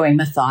going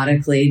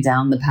methodically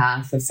down the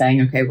path of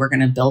saying, okay, we're going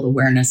to build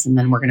awareness and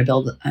then we're going to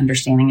build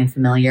understanding and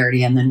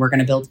familiarity and then we're going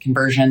to build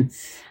conversion.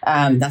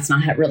 That's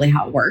not really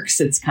how it works.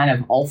 It's kind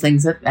of all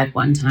things at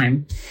one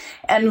time.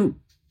 And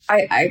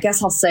I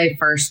guess I'll say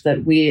first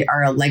that we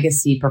are a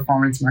legacy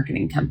performance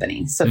marketing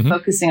company. So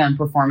focusing on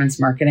performance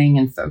marketing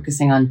and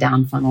focusing on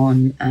down funnel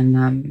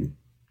and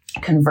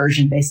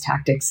conversion-based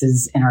tactics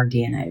is in our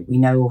DNA. We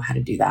know how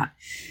to do that.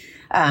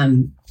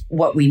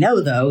 What we know,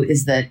 though,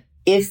 is that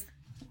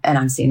and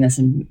I'm seeing this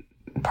in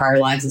prior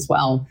lives as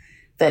well,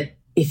 that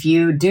if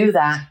you do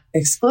that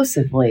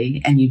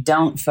exclusively and you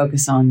don't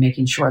focus on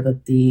making sure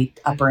that the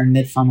upper and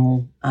mid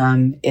funnel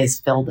is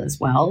filled as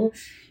well,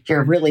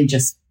 you're really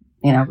just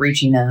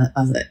reaching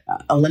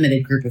a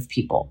limited group of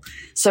people.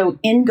 So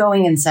in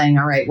going and saying,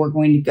 all right, we're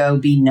going to go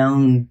be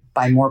known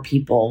by more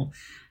people,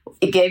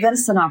 it gave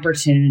us an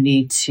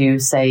opportunity to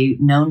say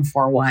known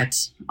for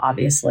what,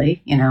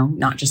 obviously,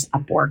 not just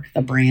Upwork,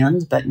 the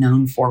brand, but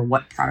known for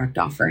what product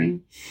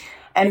offering.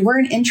 And we're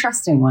an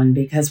interesting one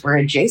because we're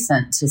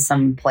adjacent to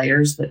some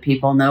players that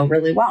people know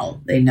really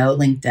well. They know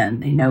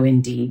LinkedIn, they know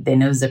Indeed, they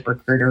know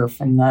ZipRecruiter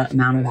from the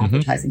amount of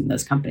advertising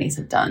those companies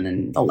have done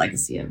and the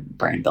legacy of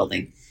brand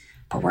building.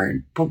 But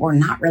we're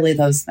not really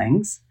those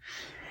things.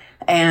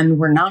 And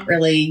we're not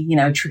really,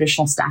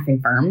 traditional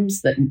staffing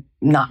firms that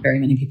not very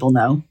many people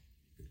know.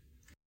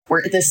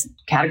 We're at this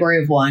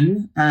category of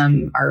one.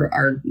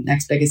 Our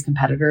next biggest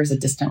competitor is a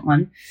distant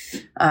one.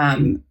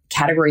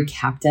 Category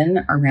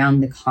captain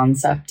around the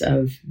concept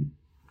of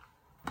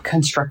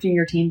constructing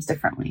your teams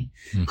differently,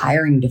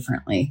 hiring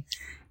differently.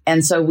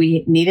 And so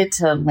we needed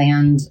to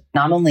land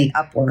not only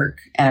Upwork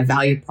and a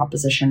value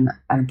proposition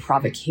and a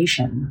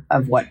provocation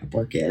of what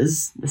Upwork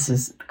is. This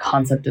is the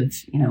concept of,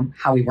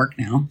 how we work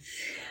now.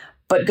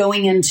 But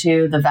going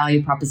into the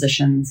value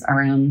propositions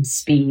around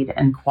speed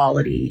and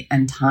quality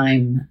and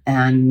time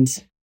and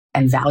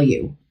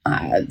value,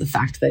 the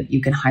fact that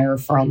you can hire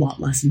for a lot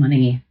less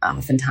money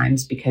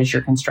oftentimes because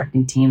you're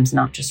constructing teams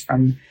not just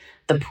from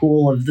the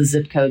pool of the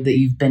zip code that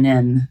you've been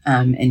in,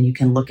 and you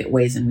can look at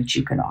ways in which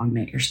you can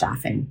augment your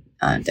staffing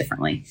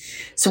differently.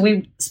 So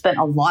we spent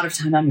a lot of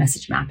time on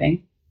message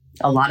mapping,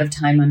 a lot of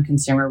time on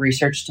consumer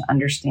research to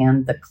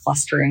understand the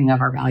clustering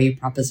of our value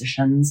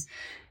propositions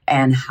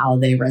and how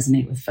they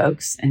resonate with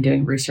folks and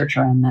doing research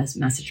around those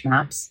message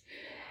maps.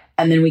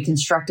 And then we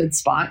constructed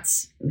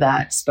spots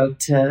that spoke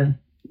to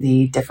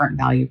the different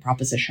value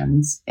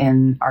propositions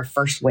in our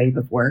first wave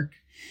of work.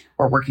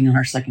 We're working on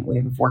our second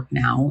wave of work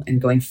now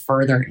and going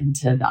further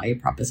into value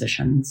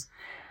propositions.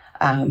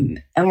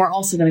 And we're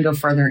also going to go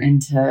further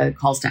into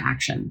calls to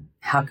action.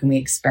 How can we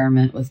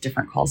experiment with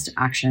different calls to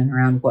action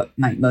around what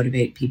might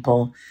motivate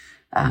people,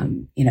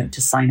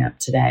 to sign up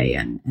today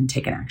and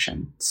take an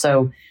action?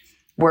 So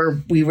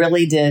we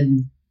really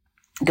did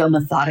go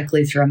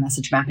methodically through a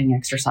message mapping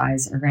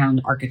exercise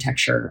around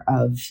architecture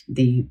of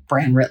the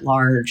brand writ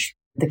large.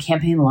 The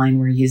campaign line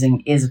we're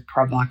using is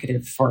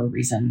provocative for a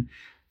reason.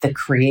 The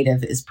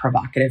creative is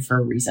provocative for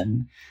a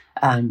reason.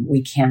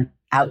 We can't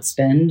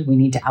outspend, we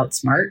need to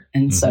outsmart.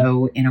 And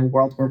so in a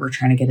world where we're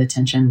trying to get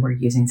attention, we're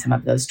using some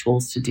of those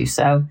tools to do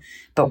so,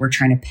 but we're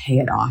trying to pay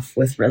it off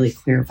with really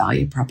clear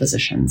value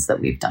propositions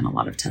that we've done a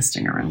lot of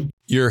testing around.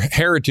 Your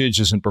heritage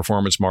is in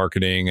performance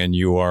marketing and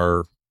you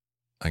are,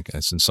 I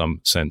guess, in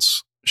some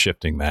sense,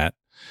 shifting that.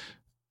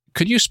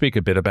 Could you speak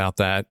a bit about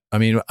that? I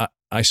mean,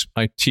 I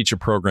teach a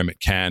program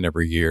at Cannes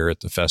every year at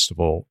the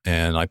festival,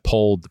 and I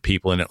polled the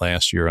people in it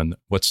last year on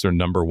what's their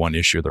number one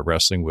issue they're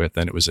wrestling with,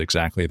 and it was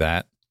exactly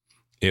that.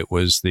 It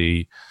was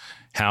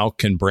how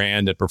can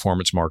brand and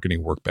performance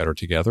marketing work better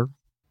together?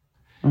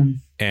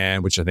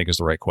 And which I think is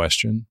the right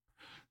question.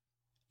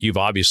 You're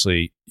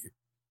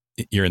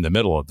in the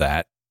middle of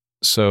that.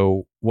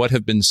 So what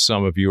have been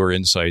some of your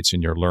insights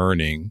in your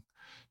learning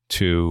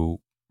to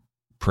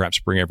perhaps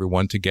bring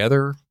everyone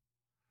together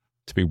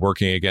to be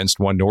working against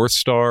one North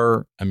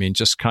Star? I mean,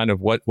 just kind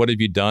of what have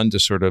you done to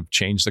sort of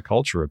change the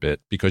culture a bit?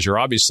 Because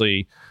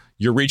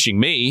you're reaching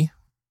me,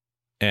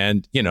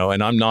 and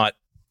and I'm not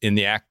in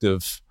the act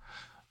of,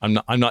 I'm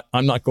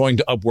not going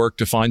to Upwork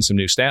to find some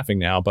new staffing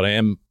now, but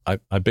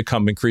I've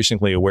become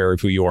increasingly aware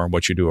of who you are and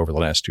what you do over the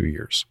last 2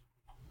 years.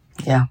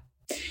 Yeah.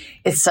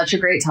 It's such a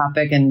great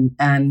topic,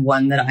 and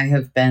one that I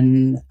have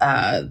been,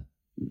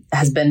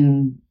 has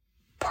been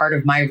part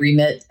of my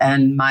remit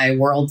and my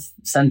world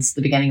since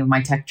the beginning of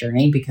my tech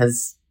journey,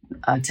 because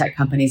tech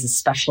companies,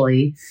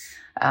 especially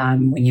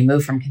when you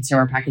move from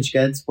consumer packaged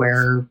goods,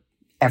 where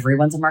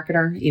everyone's a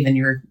marketer, even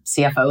your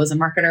CFO is a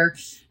marketer,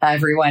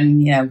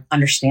 everyone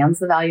understands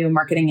the value of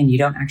marketing, and you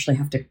don't actually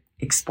have to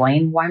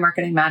explain why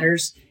marketing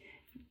matters.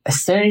 As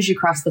soon as you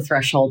cross the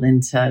threshold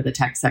into the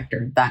tech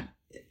sector, that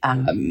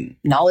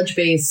knowledge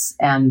base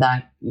and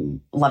that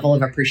level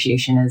of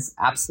appreciation is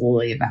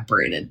absolutely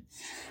evaporated.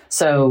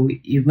 So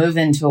you move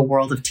into a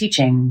world of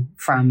teaching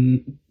for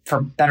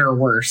better or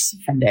worse,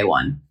 from day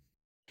one.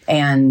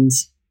 And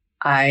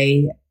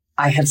I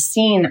have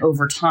seen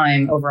over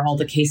time, over all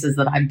the cases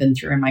that I've been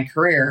through in my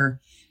career,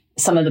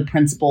 some of the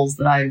principles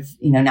that I've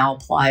now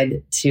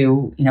applied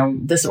to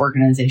this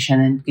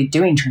organization and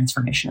doing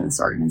transformation in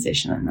this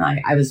organization. And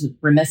I was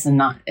remiss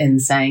in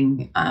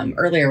saying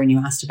earlier, when you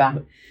asked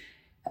about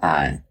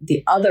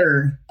the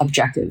other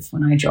objective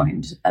when I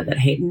joined that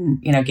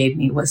Hayden gave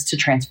me, was to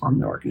transform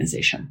the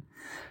organization.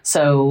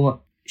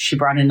 So she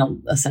brought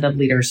in a set of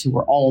leaders who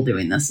were all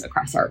doing this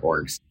across our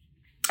orgs.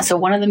 So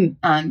one of the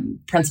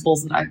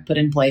principles that I've put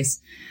in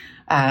place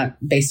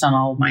based on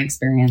all of my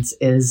experience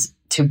is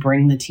to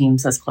bring the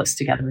teams as close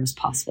together as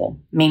possible.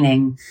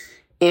 Meaning,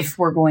 if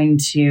we're going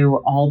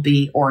to all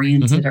be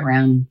oriented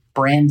around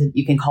branded,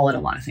 you can call it a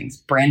lot of things,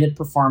 branded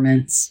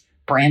performance,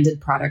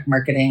 branded product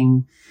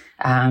marketing,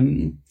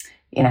 brand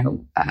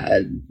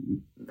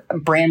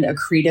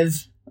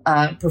accretive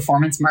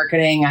performance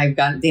marketing. I've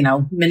got,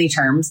 many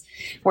terms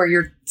where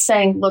you're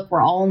saying, look,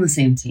 we're all on the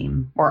same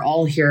team. We're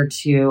all here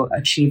to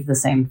achieve the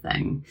same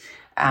thing.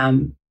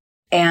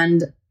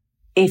 And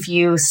if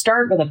you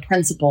start with a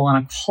principle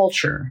and a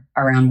culture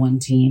around one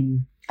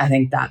team, I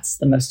think that's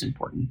the most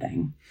important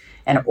thing.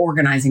 And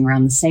organizing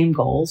around the same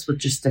goals with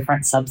just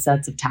different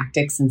subsets of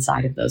tactics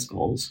inside of those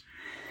goals.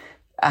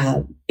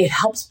 It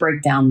helps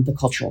break down the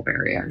cultural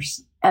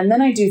barriers. And then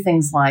I do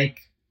things like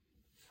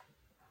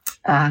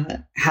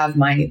have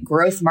my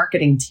growth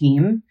marketing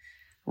team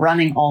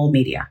running all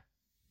media.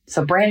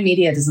 So brand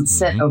media doesn't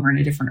sit over in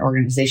a different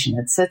organization.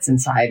 It sits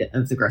inside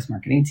of the growth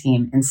marketing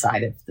team,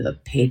 inside of the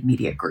paid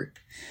media group.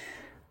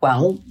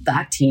 Well,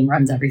 that team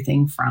runs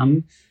everything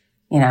from,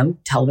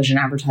 television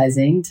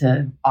advertising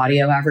to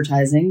audio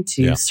advertising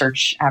to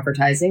search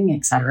advertising,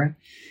 et cetera.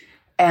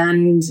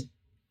 And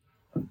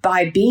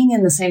by being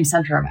in the same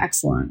center of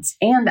excellence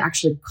and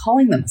actually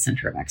calling them a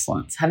center of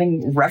excellence,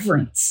 having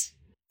reverence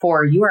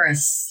for you are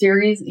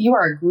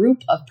a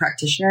group of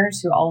practitioners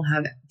who all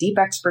have deep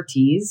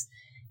expertise,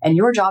 and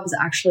your job is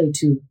actually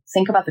to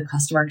think about the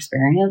customer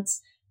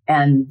experience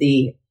and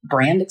the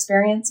brand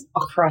experience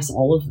across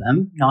all of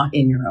them, not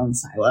in your own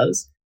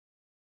silos.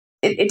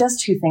 It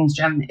does two things,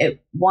 Jim.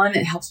 One,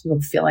 it helps people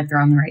feel like they're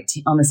on the right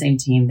on the same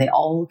team. They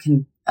all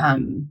can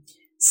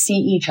see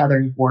each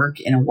other's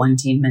work in a one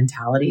team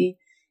mentality.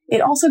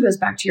 It also goes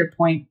back to your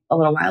point a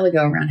little while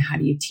ago around how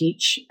do you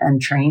teach and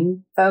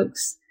train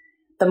folks.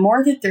 The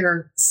more that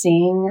they're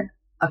seeing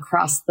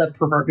across the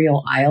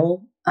proverbial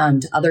aisle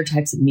to other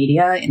types of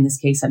media, in this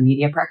case, a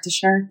media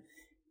practitioner,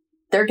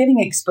 they're getting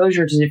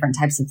exposure to different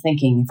types of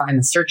thinking. If I'm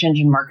a search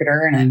engine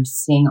marketer and I'm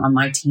seeing on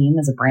my team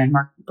as a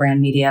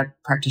brand media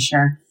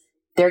practitioner,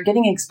 they're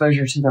getting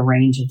exposure to the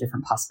range of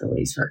different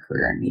possibilities for a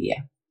career in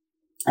media.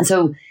 And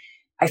so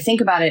I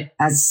think about it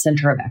as a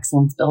center of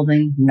excellence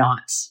building,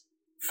 not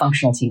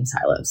functional team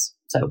silos.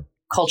 So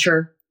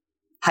culture,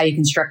 how you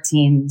construct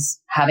teams,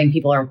 having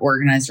people are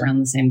organized around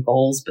the same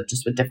goals, but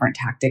just with different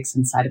tactics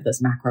inside of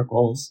those macro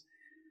goals.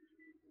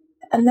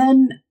 And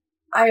then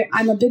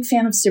I'm a big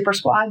fan of super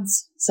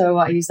squads. So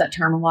I use that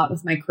term a lot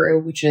with my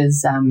crew, which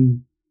is,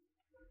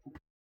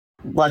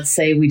 let's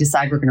say we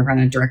decide we're going to run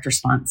a direct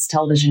response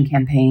television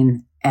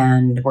campaign,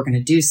 and we're going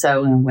to do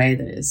so in a way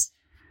that is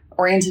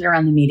oriented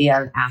around the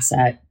media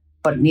asset,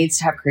 but it needs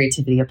to have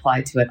creativity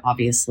applied to it,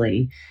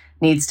 obviously,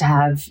 needs to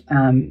have,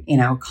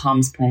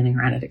 comms planning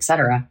around it, et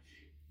cetera.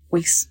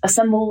 We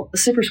assemble a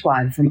super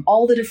squad from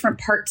all the different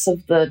parts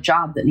of the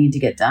job that need to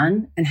get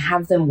done and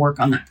have them work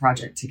on that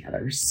project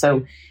together.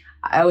 So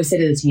I always say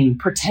to the team,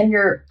 pretend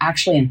you're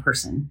actually in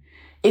person.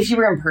 If you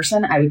were in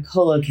person, I would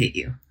co-locate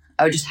you.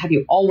 I would just have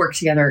you all work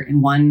together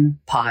in one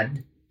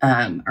pod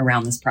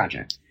around this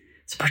project.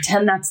 So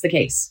pretend that's the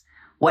case.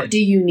 What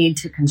do you need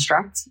to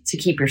construct to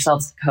keep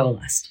yourselves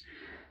coalesced?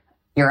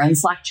 Your own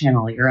Slack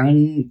channel, your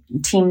own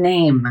team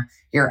name,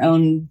 your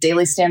own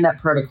daily stand-up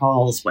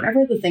protocols,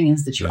 whatever the thing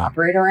is that you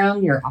operate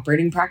around, your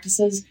operating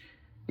practices,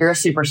 you're a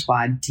super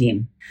squad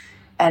team.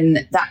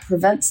 And that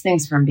prevents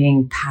things from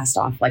being passed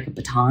off like a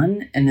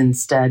baton, and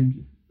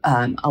instead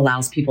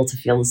allows people to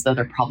feel as though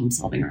they're problem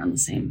solving around the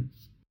same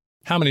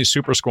How many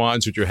super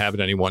squads did you have at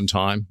any one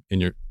time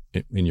in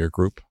your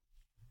group?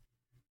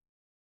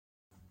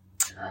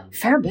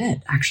 Fair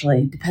bit,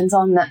 actually. Depends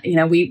on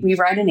we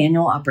write an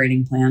annual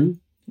operating plan.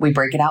 We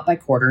break it out by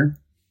quarter.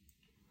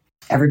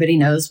 Everybody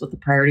knows what the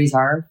priorities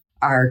are.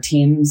 Our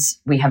teams,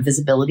 we have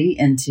visibility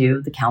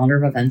into the calendar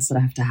of events that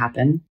have to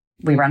happen.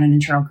 We run an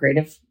internal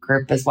creative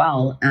group as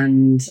well.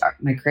 And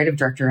my creative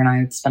director and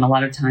I spend a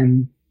lot of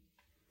time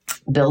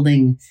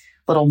building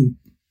little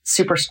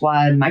super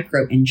squad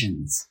micro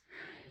engines.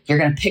 You're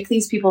going to pick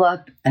these people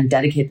up and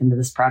dedicate them to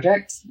this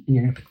project. And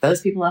you're going to pick those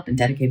people up and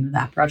dedicate them to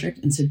that project.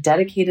 And so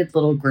dedicated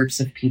little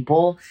groups of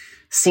people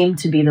seem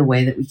to be the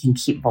way that we can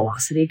keep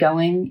velocity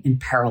going in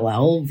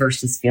parallel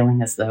versus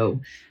feeling as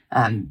though,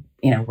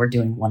 we're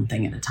doing one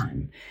thing at a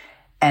time.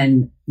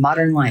 And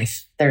modern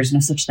life, there's no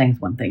such thing as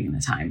one thing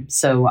at a time.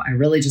 So I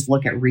really just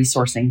look at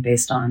resourcing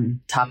based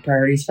on top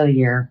priorities for the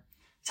year,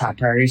 top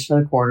priorities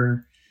for the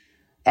quarter,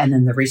 and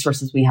then the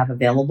resources we have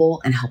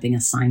available and helping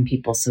assign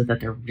people so that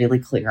they're really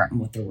clear on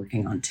what they're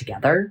working on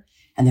together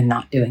and they're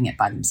not doing it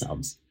by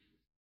themselves.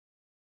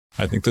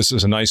 I think this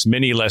is a nice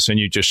mini lesson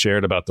you just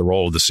shared about the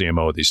role of the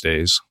CMO these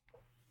days.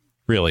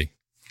 Really.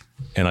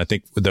 And I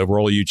think the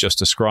role you just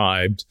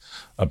described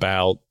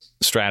about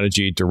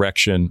strategy,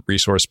 direction,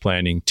 resource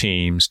planning,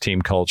 teams,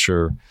 team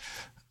culture,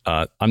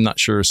 I'm not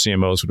sure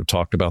CMOs would have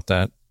talked about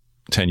that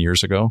 10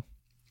 years ago.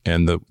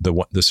 And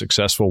the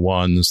successful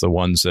ones, the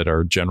ones that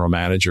are general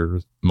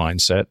manager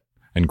mindset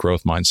and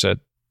growth mindset,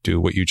 do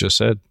what you just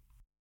said.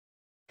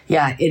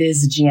 Yeah, it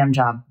is a GM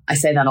job. I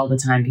say that all the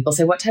time. People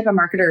say, what type of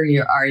marketer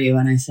are you?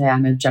 And I say,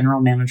 I'm a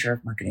general manager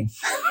of marketing.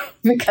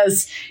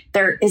 Because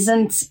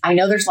I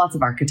know there's lots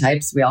of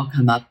archetypes. We all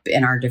come up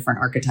in our different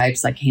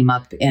archetypes. I came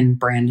up in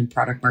brand and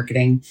product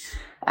marketing.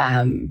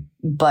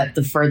 But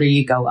the further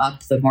you go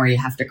up, the more you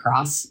have to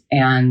cross.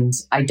 And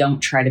I don't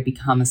try to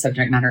become a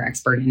subject matter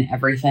expert in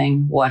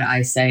everything. What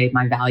I say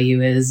my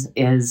value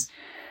is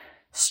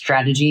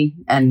strategy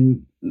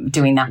and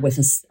doing that with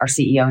our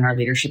CEO and our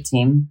leadership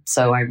team.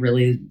 So I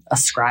really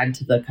ascribe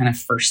to the kind of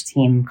first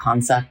team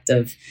concept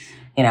of,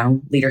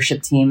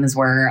 leadership team is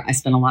where I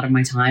spend a lot of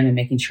my time and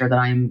making sure that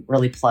I'm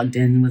really plugged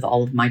in with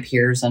all of my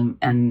peers and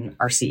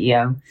our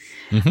CEO.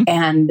 Mm-hmm.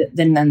 And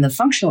then the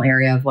functional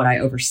area of what I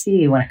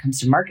oversee when it comes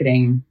to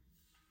marketing,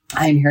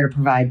 I'm here to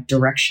provide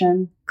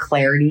direction,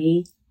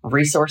 clarity,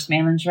 resource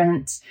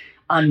management,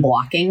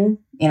 unblocking.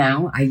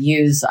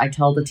 I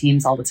tell the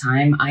teams all the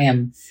time, I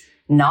am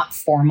not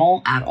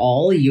formal at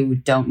all. You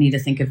don't need to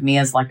think of me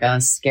as like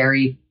a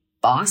scary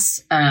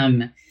boss.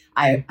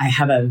 I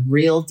have a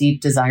real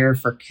deep desire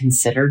for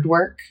considered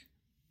work.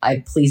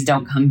 Please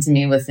don't come to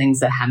me with things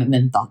that haven't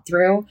been thought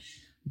through.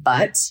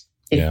 But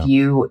if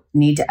you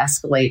need to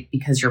escalate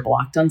because you're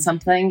blocked on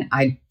something,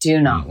 I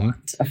do not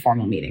want a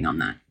formal meeting on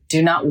that.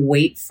 Do not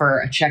wait for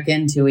a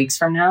check-in 2 weeks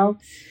from now.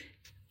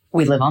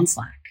 We live on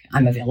Slack.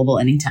 I'm available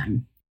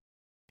anytime.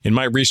 In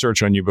my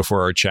research on you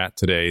before our chat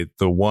today,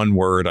 the one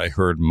word I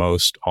heard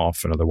most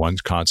often, or the one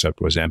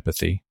concept, was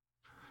empathy.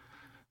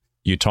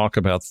 You talk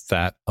about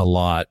that a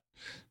lot.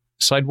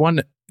 Side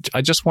one,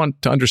 I just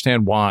want to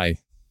understand why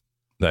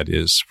that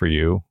is for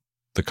you,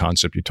 the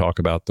concept you talk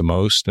about the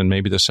most. And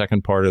maybe the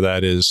second part of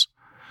that is,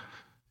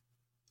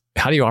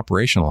 how do you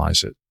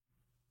operationalize it?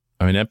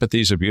 I mean, empathy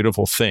is a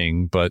beautiful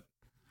thing, but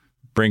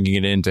bringing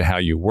it into how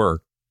you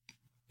work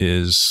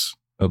is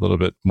a little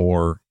bit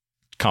more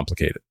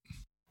complicated.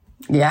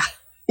 Yeah,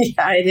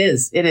 it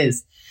is. It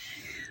is.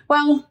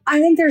 Well, I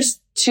think there's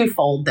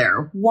twofold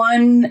there.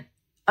 One,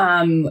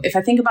 if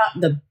I think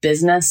about the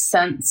business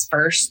sense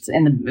first,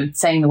 and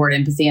saying the word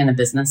empathy in a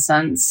business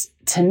sense,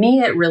 to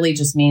me, it really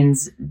just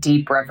means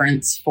deep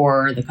reverence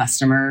for the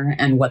customer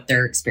and what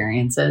their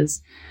experience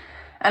is.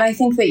 And I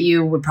think that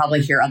you would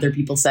probably hear other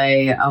people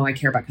say, oh, I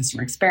care about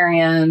customer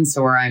experience,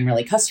 or I'm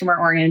really customer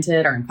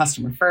oriented, or I'm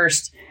customer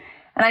first.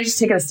 And I just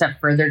take it a step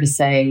further to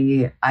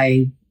say,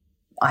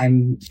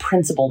 I'm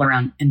principled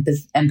around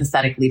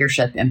empathetic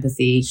leadership,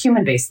 empathy,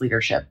 human-based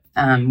leadership,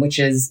 which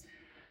is,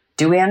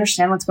 do we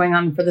understand what's going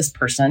on for this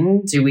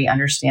person? Do we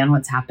understand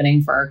what's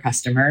happening for our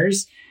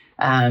customers?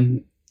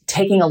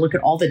 Taking a look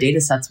at all the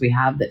data sets we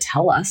have that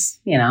tell us,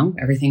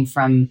 everything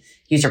from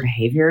user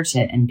behavior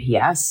to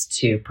NPS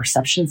to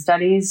perception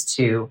studies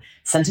to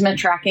sentiment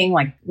tracking.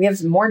 Like, we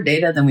have more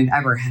data than we've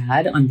ever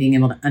had on being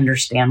able to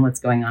understand what's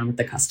going on with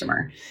the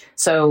customer.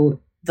 So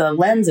the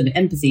lens of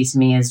empathy to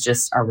me is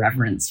just a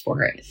reverence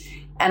for it.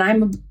 And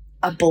I'm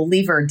a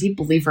deep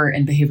believer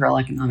in behavioral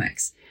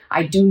economics.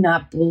 I do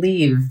not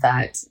believe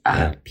that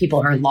people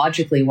are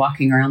logically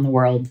walking around the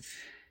world,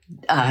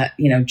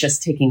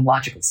 just taking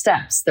logical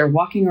steps. They're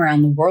walking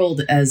around the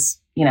world as,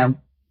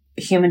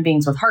 human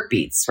beings with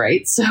heartbeats,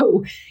 right?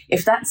 So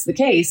if that's the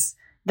case,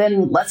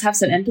 then let's have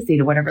some empathy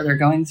to whatever they're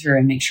going through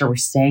and make sure we're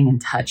staying in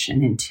touch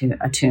and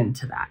attuned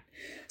to that.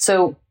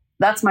 So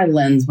that's my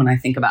lens when I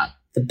think about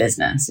the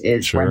business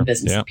is we're in the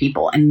business of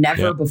people. And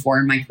never before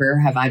in my career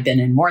have I been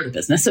in more of the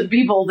business of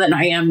people than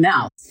I am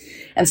now.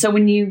 And so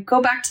when you go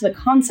back to the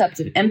concept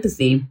of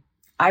empathy,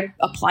 I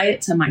apply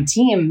it to my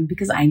team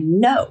because I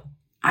know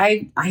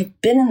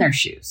I've been in their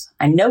shoes.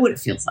 I know what it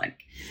feels like.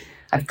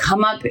 I've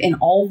come up in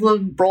all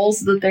the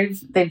roles that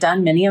they've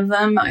done, many of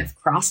them. I've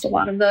crossed a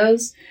lot of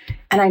those.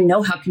 And I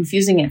know how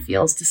confusing it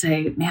feels to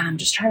say, man, I'm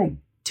just trying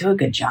to do a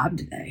good job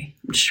today.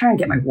 I'm just trying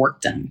to get my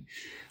work done.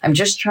 I'm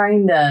just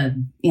trying to,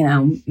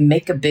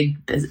 make a big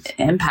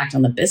impact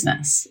on the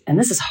business. And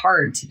this is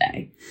hard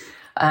today.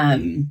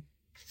 And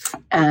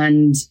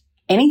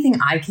anything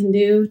I can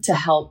do to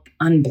help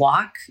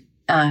unblock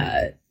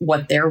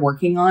what they're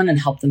working on and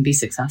help them be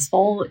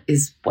successful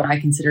is what I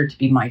consider to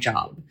be my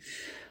job.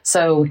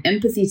 So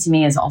empathy to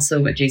me is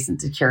also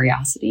adjacent to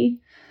curiosity.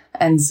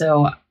 And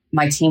so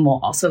my team will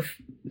also,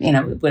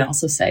 would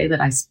also say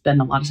that I spend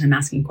a lot of time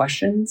asking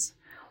questions.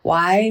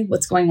 Why?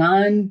 What's going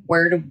on?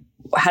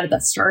 How did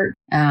that start?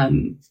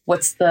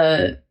 What's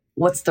the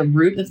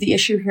root of the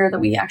issue here that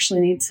we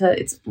actually need to,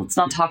 let's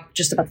not talk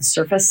just about the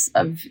surface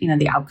of,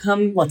 the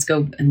outcome. Let's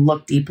go and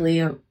look deeply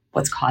at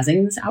what's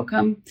causing this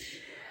outcome.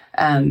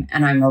 And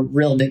I'm a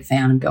real big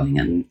fan of going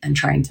in and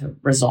trying to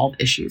resolve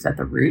issues at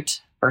the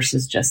root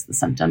versus just the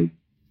symptom.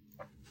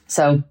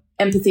 So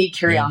empathy,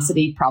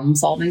 curiosity, problem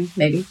solving,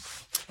 maybe.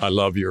 I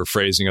love your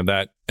phrasing of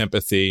that.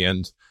 Empathy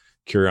and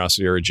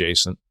curiosity are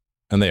adjacent,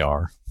 and they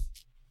are.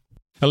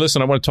 Now,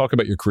 listen, I want to talk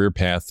about your career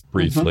path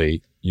briefly.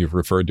 Mm-hmm. You've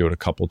referred to it a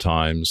couple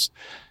times.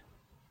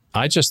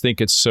 I just think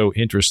it's so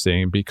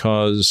interesting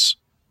because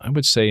I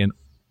would say,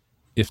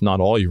 if not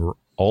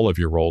all of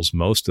your roles,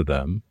 most of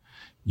them,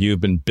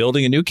 you've been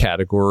building a new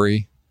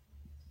category,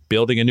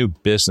 building a new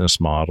business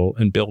model,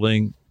 and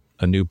building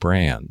a new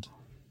brand.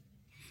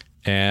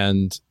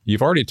 And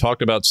you've already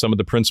talked about some of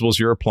the principles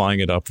you're applying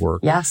at Upwork.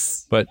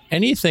 Yes. But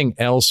anything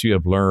else you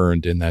have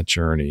learned in that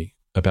journey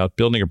about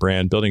building a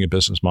brand, building a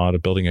business model,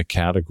 building a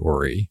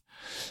category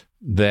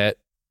that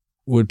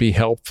would be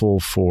helpful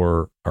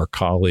for our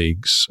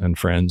colleagues and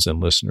friends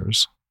and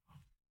listeners?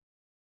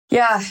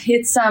 Yeah,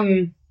 it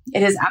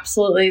is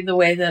absolutely the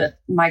way that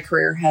my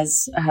career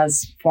has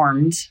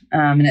formed.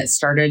 And it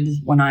started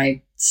when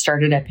I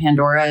started at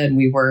Pandora, and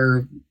we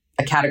were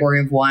a category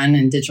of one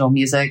in digital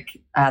music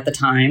at the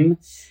time.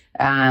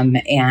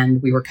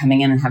 And we were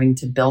coming in and having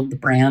to build the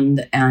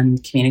brand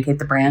and communicate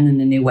the brand in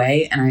a new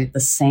way. And the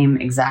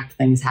same exact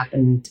things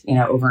happened,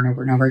 over and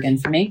over and over again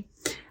for me.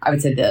 I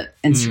would say that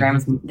Instagram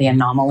is the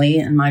anomaly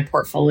in my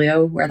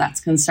portfolio where that's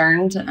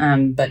concerned.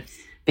 But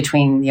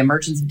between the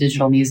emergence of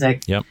digital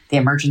music, the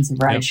emergence of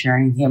ride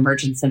sharing, the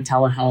emergence of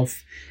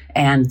telehealth,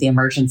 and the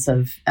emergence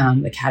of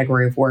the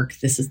category of work,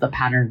 this is the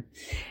pattern.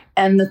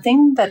 And the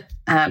thing that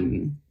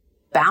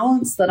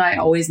balance that I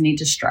always need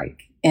to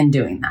strike in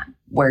doing that,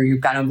 where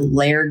you've got a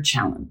layered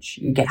challenge.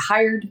 You get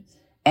hired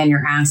and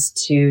you're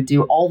asked to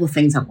do all the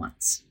things at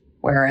once.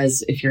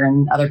 Whereas if you're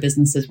in other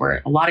businesses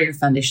where a lot of your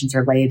foundations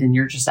are laid and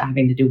you're just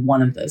having to do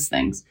one of those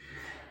things,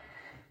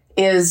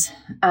 is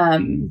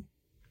to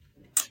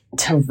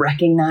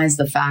recognize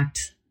the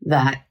fact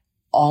that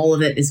all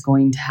of it is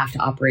going to have to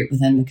operate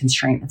within the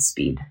constraint of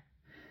speed.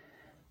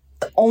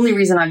 The only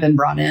reason I've been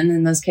brought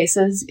in those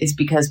cases is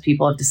because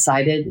people have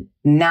decided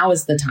now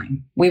is the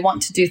time. We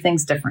want to do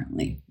things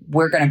differently.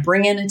 We're going to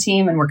bring in a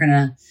team and we're going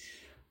to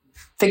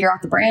figure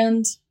out the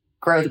brand,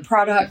 grow the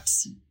product,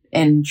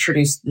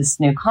 introduce this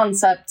new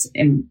concept,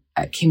 and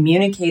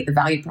communicate the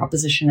value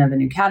proposition of a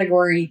new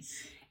category.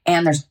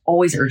 And there's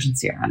always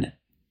urgency around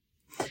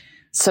it.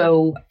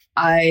 So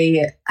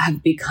I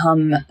have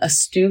become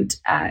astute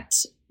at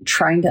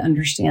trying to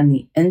understand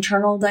the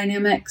internal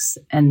dynamics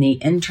and the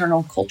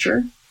internal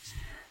culture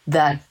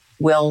that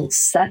will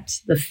set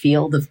the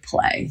field of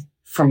play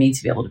for me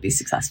to be able to be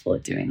successful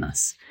at doing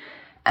this.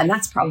 And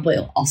that's probably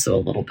also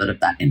a little bit of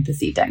that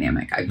empathy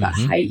dynamic. I've got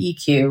high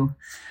EQ.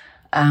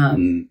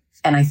 And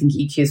I think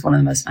EQ is one of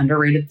the most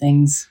underrated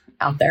things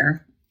out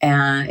there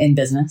in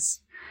business.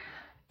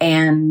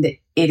 And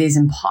it is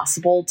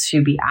impossible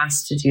to be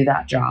asked to do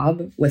that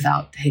job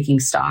without taking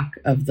stock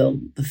of the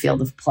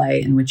field of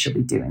play in which you'll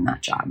be doing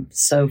that job.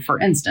 So for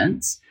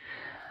instance,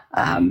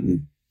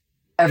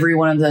 every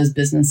one of those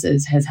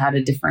businesses has had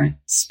a different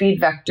speed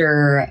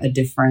vector, a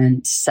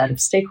different set of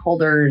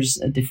stakeholders,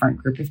 a different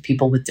group of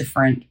people with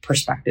different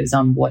perspectives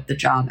on what the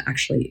job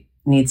actually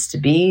needs to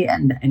be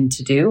and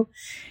to do.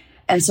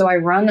 And so I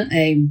run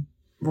a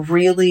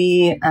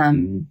really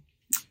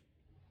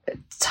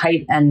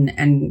tight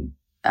and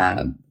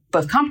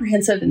both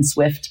comprehensive and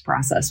swift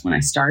process when I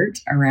start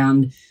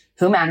around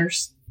who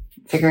matters,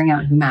 figuring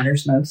out who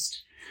matters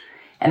most.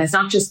 And it's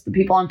not just the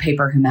people on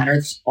paper who matter.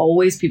 There's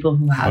always people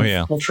who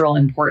have cultural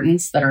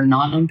importance that are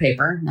not on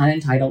paper, not in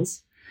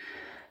titles,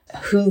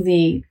 who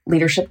the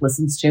leadership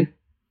listens to,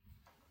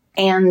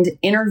 and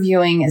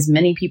interviewing as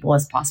many people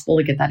as possible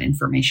to get that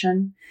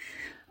information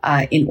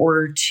in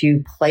order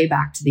to play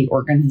back to the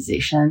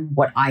organization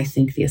what I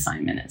think the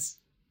assignment is.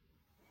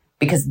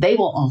 Because they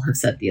will all have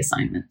set the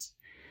assignment.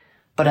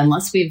 But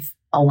unless we've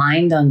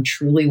aligned on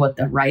truly what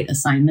the right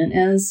assignment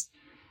is,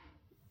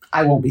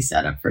 I won't be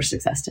set up for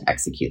success to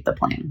execute the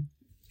plan.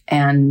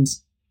 And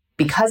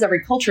because every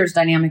culture is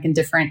dynamic and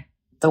different,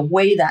 the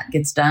way that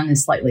gets done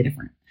is slightly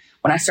different.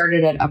 When I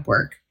started at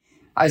Upwork,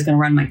 I was going to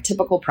run my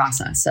typical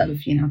process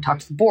of, talk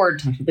to the board,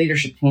 talk to the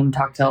leadership team,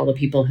 talk to all the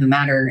people who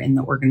matter in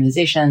the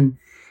organization,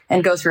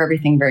 and go through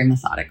everything very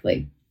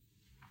methodically.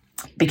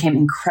 It became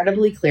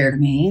incredibly clear to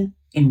me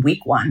in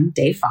week 1,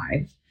 day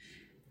 5,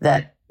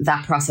 that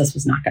process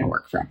was not going to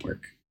work for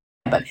Upwork.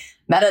 But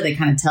Meta, they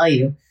kind of tell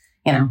you,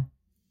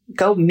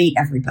 go meet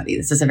everybody.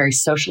 This is a very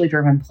socially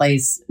driven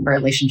place.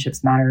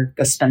 Relationships matter.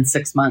 Go spend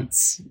 6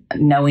 months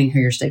knowing who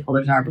your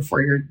stakeholders are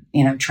before you're,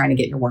 trying to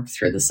get your work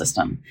through the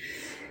system.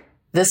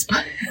 This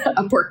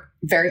Upwork,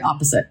 very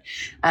opposite.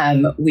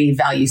 We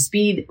value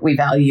speed. We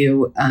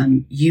value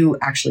you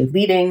actually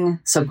leading.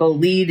 So go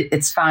lead.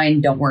 It's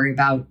fine. Don't worry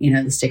about,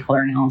 the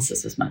stakeholder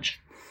analysis as much.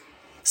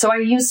 So I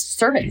used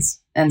surveys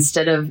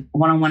instead of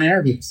one-on-one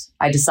interviews.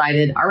 I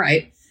decided, all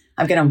right,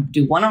 I'm going to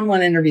do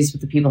one-on-one interviews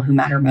with the people who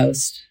matter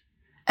most.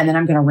 And then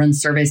I'm going to run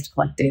surveys to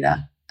collect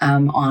data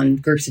on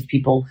groups of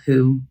people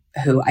who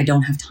I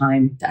don't have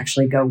time to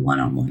actually go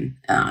one-on-one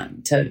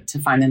to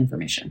find that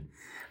information.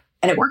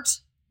 And it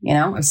worked.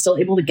 I was still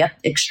able to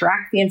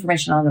extract the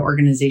information out of the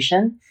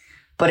organization,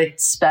 but it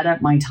sped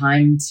up my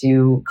time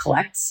to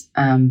collect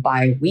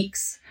by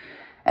weeks.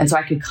 And so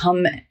I could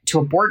come to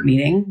a board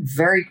meeting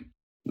very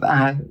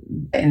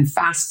in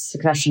fast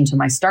succession to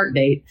my start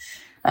date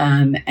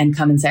and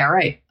come and say, all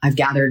right, I've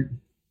gathered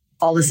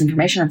all this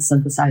information. I've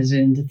synthesized it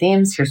into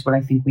themes. Here's what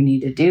I think we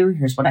need to do.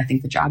 Here's what I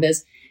think the job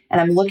is. And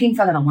I'm looking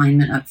for that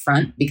alignment up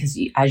front because,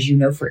 as you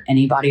know, for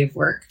any body of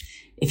work,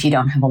 if you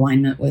don't have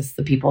alignment with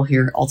the people who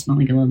you're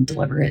ultimately going to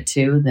deliver it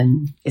to,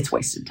 then it's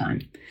wasted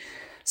time.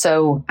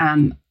 So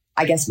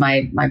I guess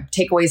my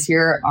takeaways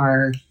here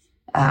are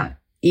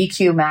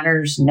EQ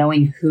matters,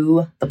 knowing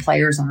who the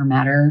players are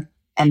matter,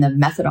 and the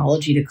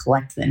methodology to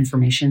collect the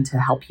information to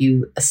help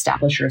you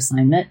establish your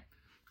assignment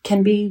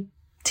can be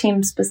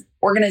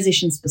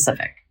organization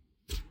specific.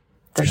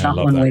 There's not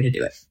one way to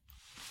do it.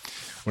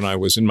 When I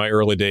was in my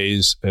early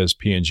days as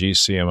P&G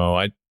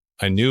CMO,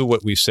 I knew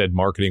what we said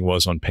marketing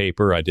was on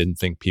paper. I didn't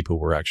think people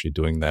were actually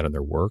doing that in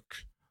their work.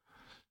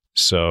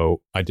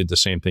 So I did the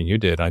same thing you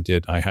did.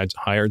 I had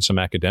hired some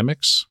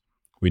academics.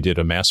 We did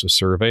a massive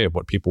survey of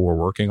what people were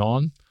working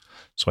on.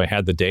 So I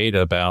had the data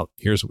about,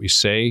 here's what we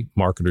say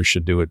marketers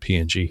should do at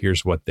P&G.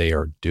 Here's what they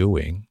are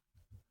doing.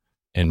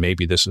 And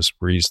maybe this is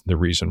the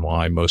reason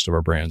why most of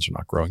our brands are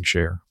not growing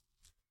share.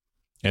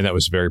 And that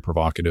was very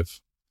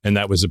provocative. And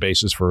that was the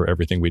basis for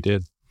everything we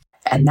did.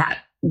 And that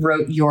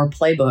wrote your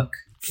playbook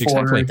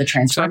for the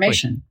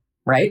transformation,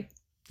 right?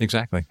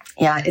 Exactly.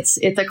 Yeah, it's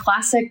a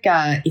classic,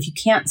 if you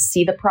can't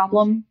see the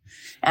problem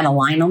and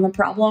align on the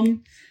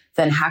problem,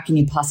 then how can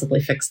you possibly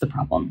fix the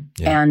problem?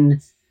 Yeah.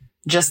 And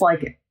just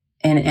like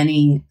in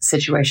any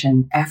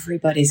situation,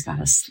 everybody's got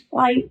a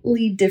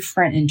slightly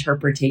different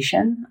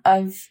interpretation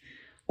of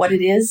what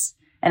it is.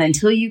 And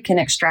until you can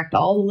extract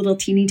all the little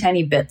teeny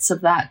tiny bits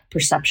of that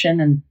perception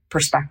and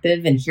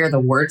perspective and hear the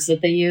words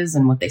that they use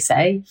and what they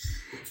say,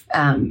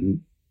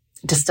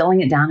 distilling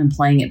it down and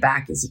playing it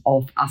back is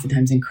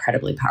oftentimes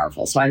incredibly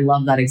powerful. So I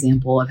love that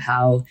example of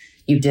how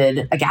you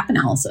did a gap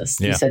analysis.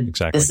 You said,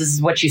 exactly. This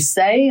is what you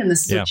say and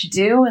this is what you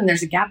do. And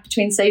there's a gap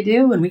between say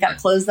do. And we got to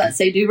close that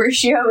say do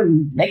ratio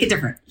and make it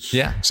different.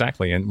 Yeah,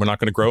 exactly. And we're not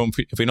going to grow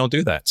if we don't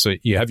do that. So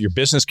you have your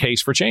business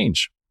case for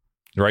change.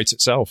 It writes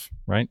itself,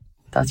 right?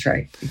 That's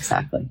right.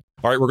 Exactly.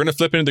 All right. We're going to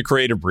flip into the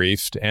creative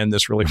brief to end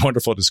this really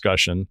wonderful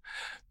discussion.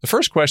 The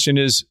first question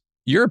is,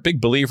 you're a big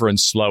believer in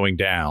slowing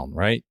down,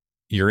 right?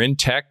 You're in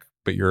tech,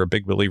 but you're a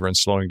big believer in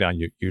slowing down.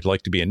 You'd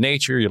like to be in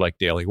nature. You like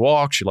daily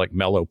walks. You like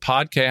mellow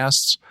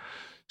podcasts.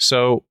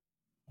 So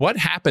what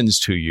happens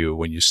to you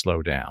when you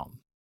slow down?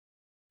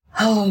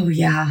 Oh,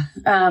 yeah.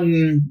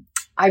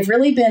 I've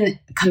really been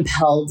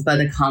compelled by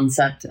the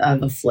concept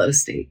of a flow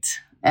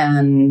state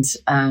and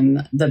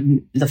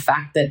the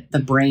fact that the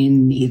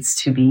brain needs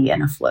to be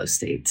in a flow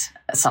state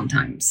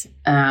sometimes.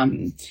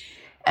 And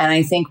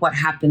I think what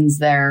happens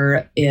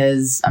there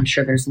is, I'm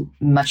sure there's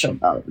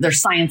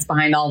there's science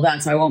behind all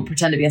that, so I won't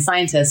pretend to be a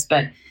scientist,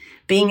 but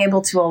being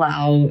able to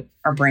allow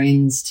our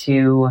brains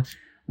to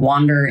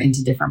wander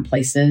into different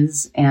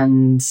places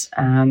and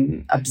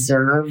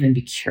observe and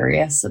be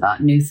curious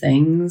about new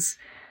things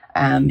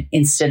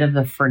instead of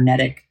the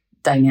frenetic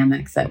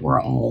dynamic that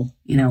we're all,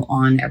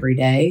 on every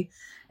day.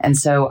 And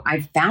so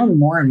I've found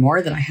more and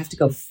more that I have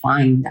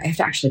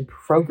to actually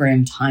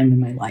program time in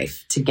my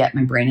life to get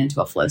my brain into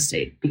a flow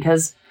state,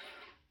 because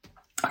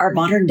our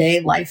modern day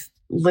life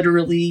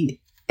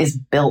literally is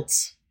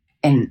built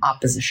in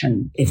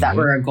opposition. If that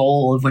were a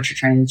goal of what you're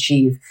trying to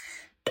achieve,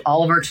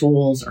 all of our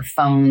tools, our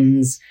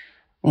phones,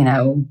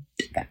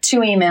 got 2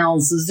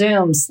 emails,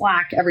 Zoom,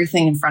 Slack,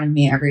 everything in front of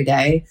me every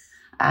day.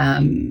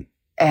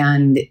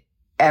 And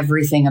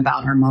everything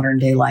about our modern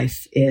day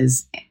life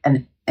is,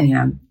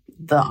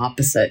 the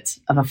opposite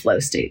of a flow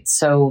state.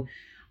 So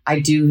I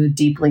do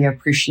deeply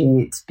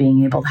appreciate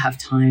being able to have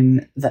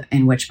time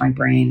in which my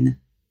brain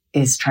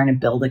is trying to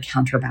build a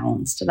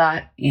counterbalance to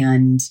that.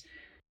 And,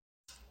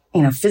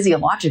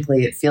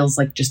 physiologically, it feels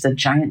like just a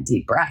giant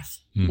deep breath,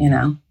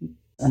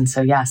 And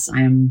so, yes,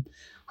 I am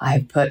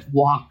I put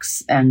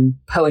walks and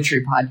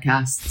poetry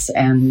podcasts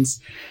and,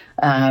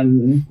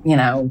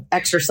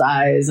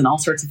 exercise and all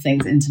sorts of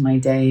things into my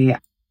day.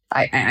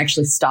 I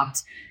actually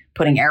stopped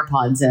putting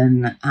AirPods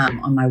in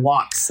on my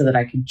walks so that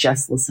I could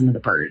just listen to the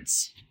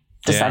birds.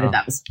 Decided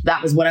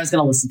that was what I was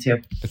going to listen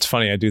to. It's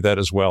funny. I do that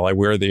as well. I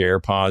wear the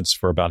AirPods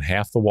for about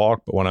half the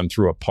walk, but when I'm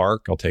through a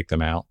park, I'll take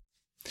them out.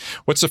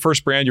 What's the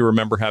first brand you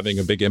remember having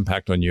a big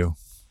impact on you?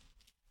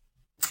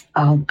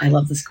 Oh, I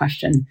love this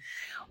question.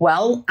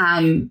 Well,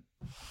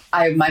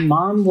 my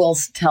mom will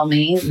tell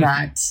me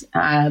that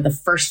the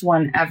first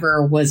one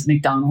ever was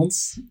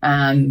McDonald's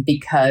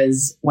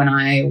because when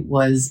I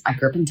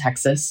grew up in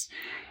Texas.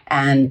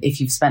 And if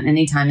you've spent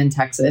any time in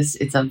Texas,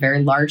 it's a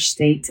very large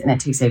state and it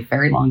takes a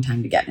very long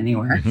time to get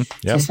anywhere. Mm-hmm. Yep.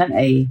 So I spent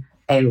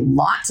a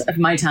lot of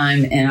my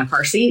time in a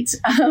car seat.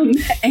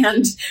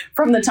 And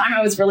from the time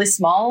I was really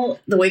small,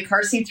 the way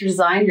car seats are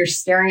designed, you're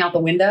staring out the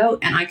window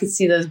and I could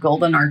see those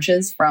golden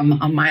arches from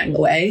a mile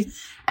away.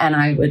 And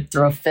I would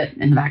throw a fit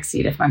in the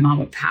backseat if my mom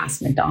would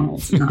pass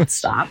McDonald's and not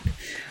stop.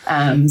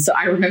 So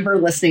I remember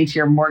listening to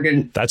your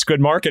Morgan. That's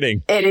good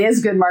marketing. It is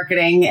good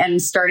marketing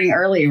and starting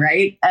early,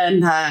 right?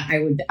 And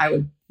I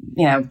would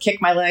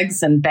kick my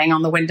legs and bang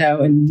on the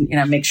window and,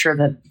 make sure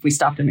that we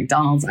stopped at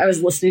McDonald's. I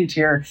was listening to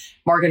your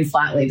Morgan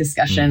Flatley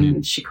discussion.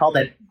 Mm-hmm. She called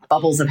it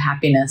bubbles of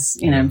happiness,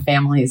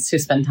 families who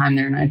spend time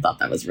there. And I thought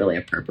that was really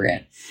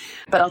appropriate.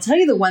 But I'll tell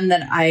you the one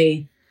that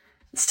I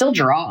still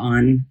draw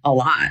on a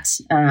lot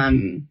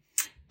and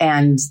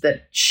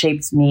that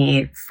shaped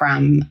me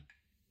from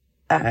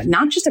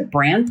not just a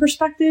brand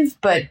perspective,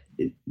 but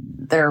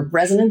their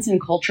resonance in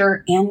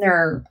culture and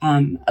their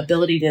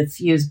ability to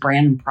fuse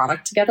brand and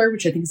product together,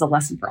 which I think is a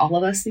lesson for all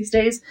of us these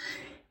days,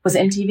 was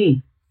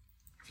MTV.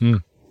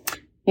 I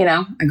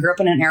grew up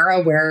in an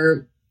era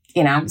where,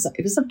 it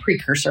was a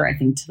precursor, I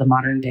think, to the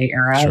modern day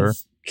era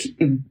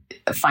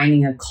of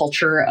finding a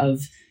culture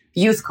of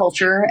youth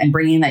culture and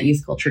bringing that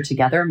youth culture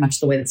together, much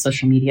the way that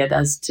social media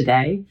does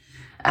today.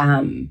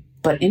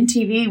 But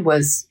MTV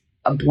was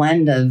a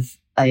blend of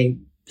a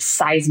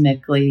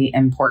seismically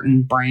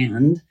important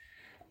brand,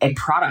 a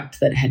product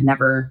that had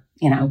never,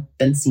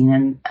 been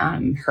seen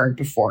and heard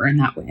before in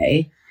that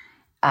way,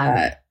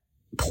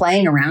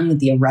 playing around with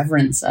the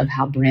irreverence of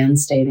how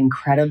brands stayed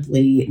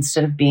incredibly,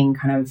 instead of being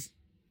kind of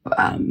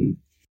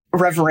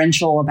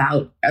reverential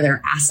about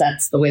their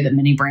assets the way that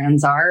many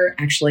brands are,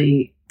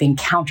 actually being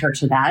counter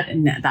to that.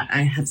 And that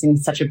I have seen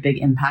such a big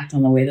impact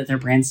on the way that their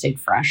brand stayed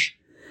fresh.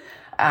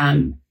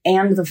 And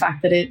the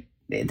fact that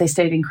they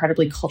stayed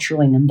incredibly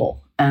culturally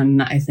nimble.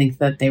 And I think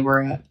that they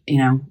were, I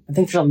think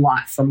there's a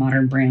lot for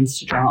modern brands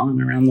to draw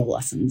on around the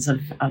lessons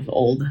of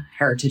old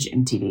heritage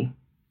MTV.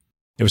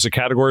 It was a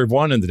category of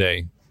one in the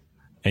day.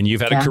 And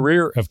you've had a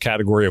career of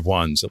category of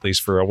ones, at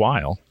least for a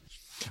while.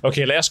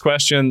 Okay, last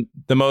question.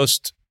 The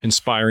most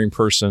inspiring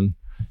person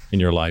in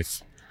your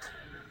life?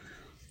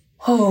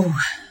 Oh,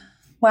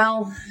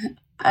 well,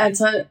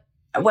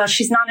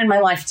 she's not in my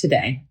life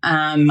today.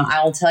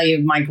 I'll tell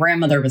you, my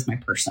grandmother was my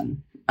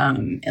person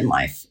in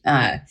life.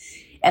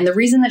 And the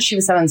reason that she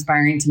was so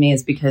inspiring to me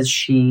is because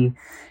she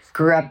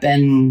grew up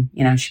in,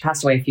 she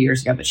passed away a few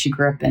years ago, but she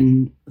grew up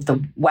in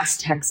the West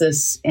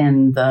Texas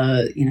in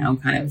the,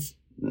 kind of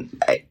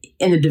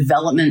in the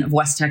development of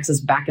West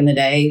Texas back in the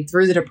day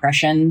through the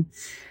Depression,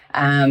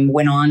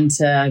 went on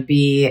to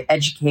be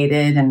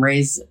educated and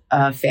raise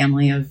a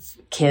family of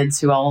kids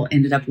who all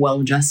ended up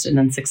well-adjusted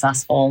and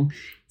successful.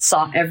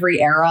 Saw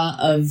every era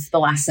of the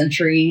last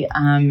century,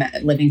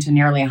 living to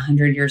nearly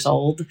 100 years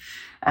old,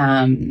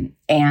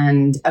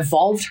 and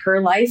evolved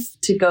her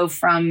life to go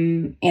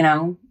from,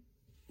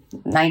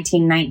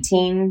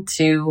 1919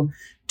 to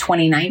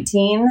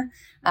 2019,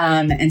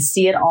 and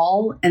see it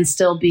all and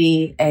still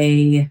be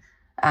a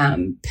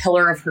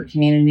pillar of her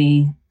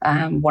community,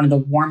 one of the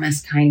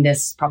warmest,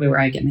 kindest, probably where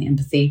I get my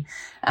empathy,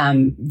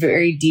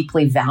 very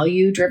deeply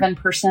values-driven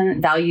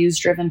person,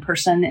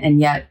 and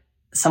yet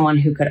someone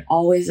who could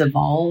always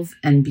evolve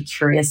and be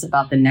curious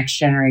about the next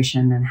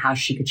generation and how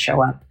she could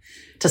show up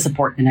to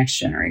support the next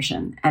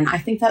generation. And I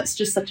think that's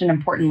just such an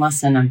important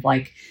lesson of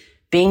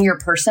being your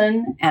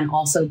person and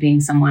also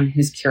being someone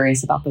who's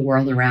curious about the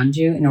world around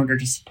you in order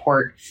to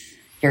support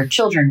your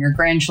children, your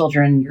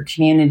grandchildren, your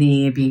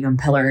community, being a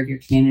pillar of your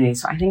community.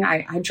 So I think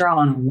I draw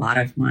on a lot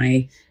of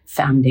my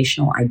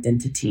foundational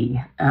identity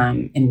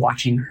in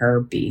watching her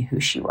be who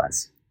she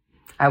was.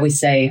 I always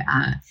say,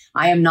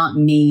 I am not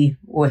me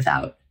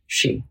without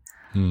she.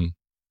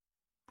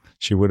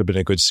 She would have been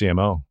a good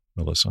CMO,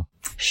 Melissa.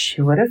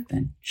 She would have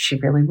been. She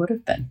really would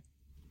have been.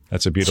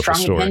 That's a beautiful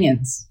Strong story.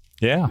 Opinions.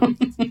 Yeah.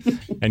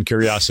 And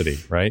curiosity,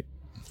 right?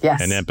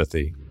 Yes. And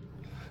empathy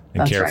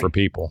and That's care right. for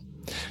people.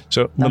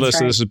 So,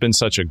 Melissa, this has been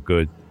such a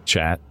good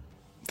chat.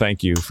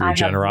 Thank you for your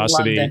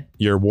generosity,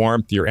 your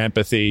warmth, your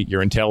empathy,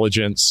 your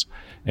intelligence,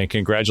 and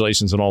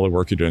congratulations on all the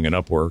work you're doing in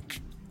Upwork.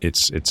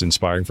 It's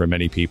inspiring for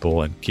many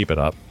people, and keep it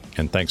up.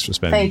 And thanks for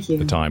spending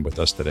the time with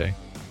us today.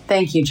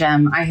 Thank you,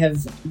 Jim. I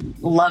have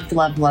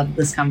loved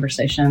this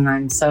conversation.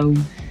 I'm so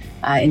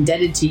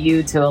indebted to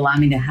you to allow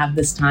me to have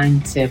this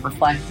time to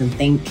reflect and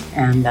think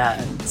and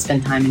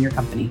spend time in your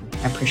company.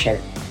 I appreciate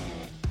it.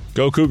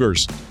 Go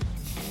Cougars.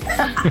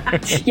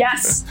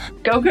 Yes,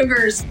 go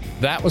Cougars.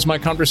 That was my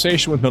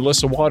conversation with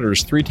Melissa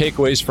Waters. 3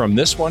 takeaways from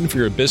this one for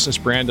your business,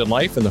 brand, and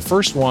life. And the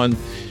first one,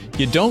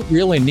 you don't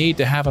really need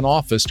to have an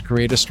office to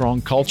create a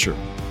strong culture.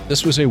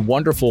 This was a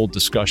wonderful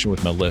discussion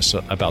with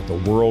Melissa about the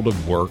world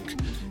of work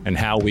and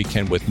how we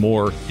can, with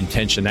more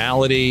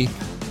intentionality,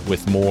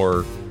 with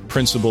more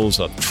principles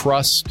of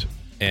trust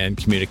and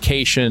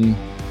communication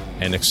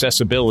and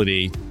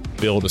accessibility,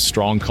 build a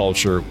strong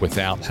culture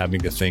without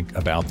having to think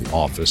about the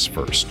office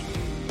first.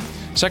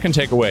 Second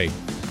takeaway,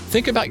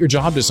 think about your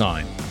job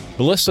design.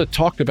 Melissa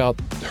talked about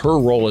her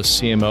role as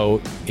CMO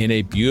in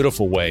a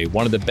beautiful way.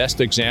 One of the best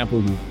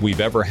examples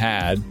we've ever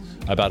had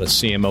about a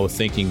CMO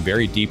thinking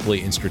very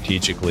deeply and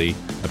strategically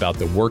about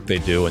the work they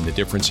do and the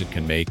difference it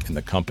can make in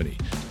the company.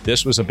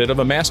 This was a bit of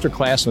a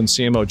masterclass on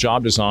CMO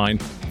job design.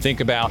 Think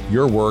about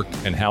your work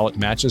and how it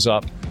matches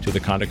up to the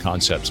kind of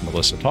concepts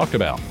Melissa talked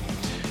about.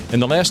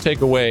 And the last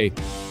takeaway,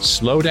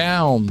 slow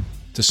down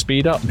to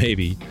speed up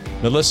maybe.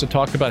 Melissa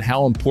talked about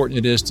how important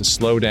it is to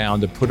slow down,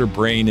 to put her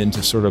brain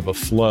into sort of a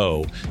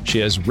flow. She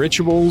has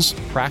rituals,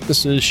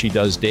 practices she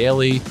does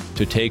daily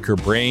to take her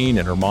brain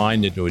and her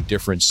mind into a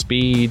different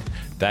speed.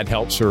 That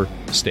helps her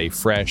stay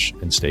fresh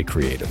and stay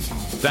creative.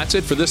 That's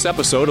it for this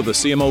episode of the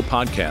CMO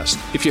Podcast.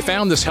 If you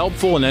found this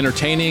helpful and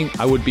entertaining,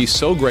 I would be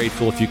so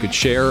grateful if you could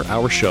share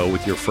our show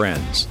with your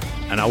friends.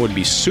 And I would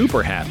be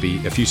super happy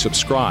if you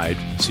subscribed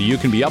so you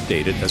can be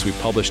updated as we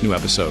publish new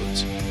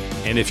episodes.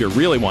 And if you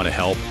really want to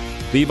help,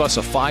 leave us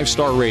a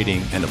 5-star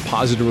rating and a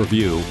positive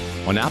review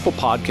on Apple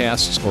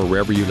Podcasts or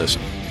wherever you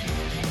listen.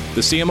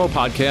 The CMO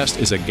Podcast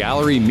is a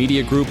Gallery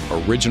Media Group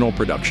original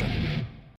production.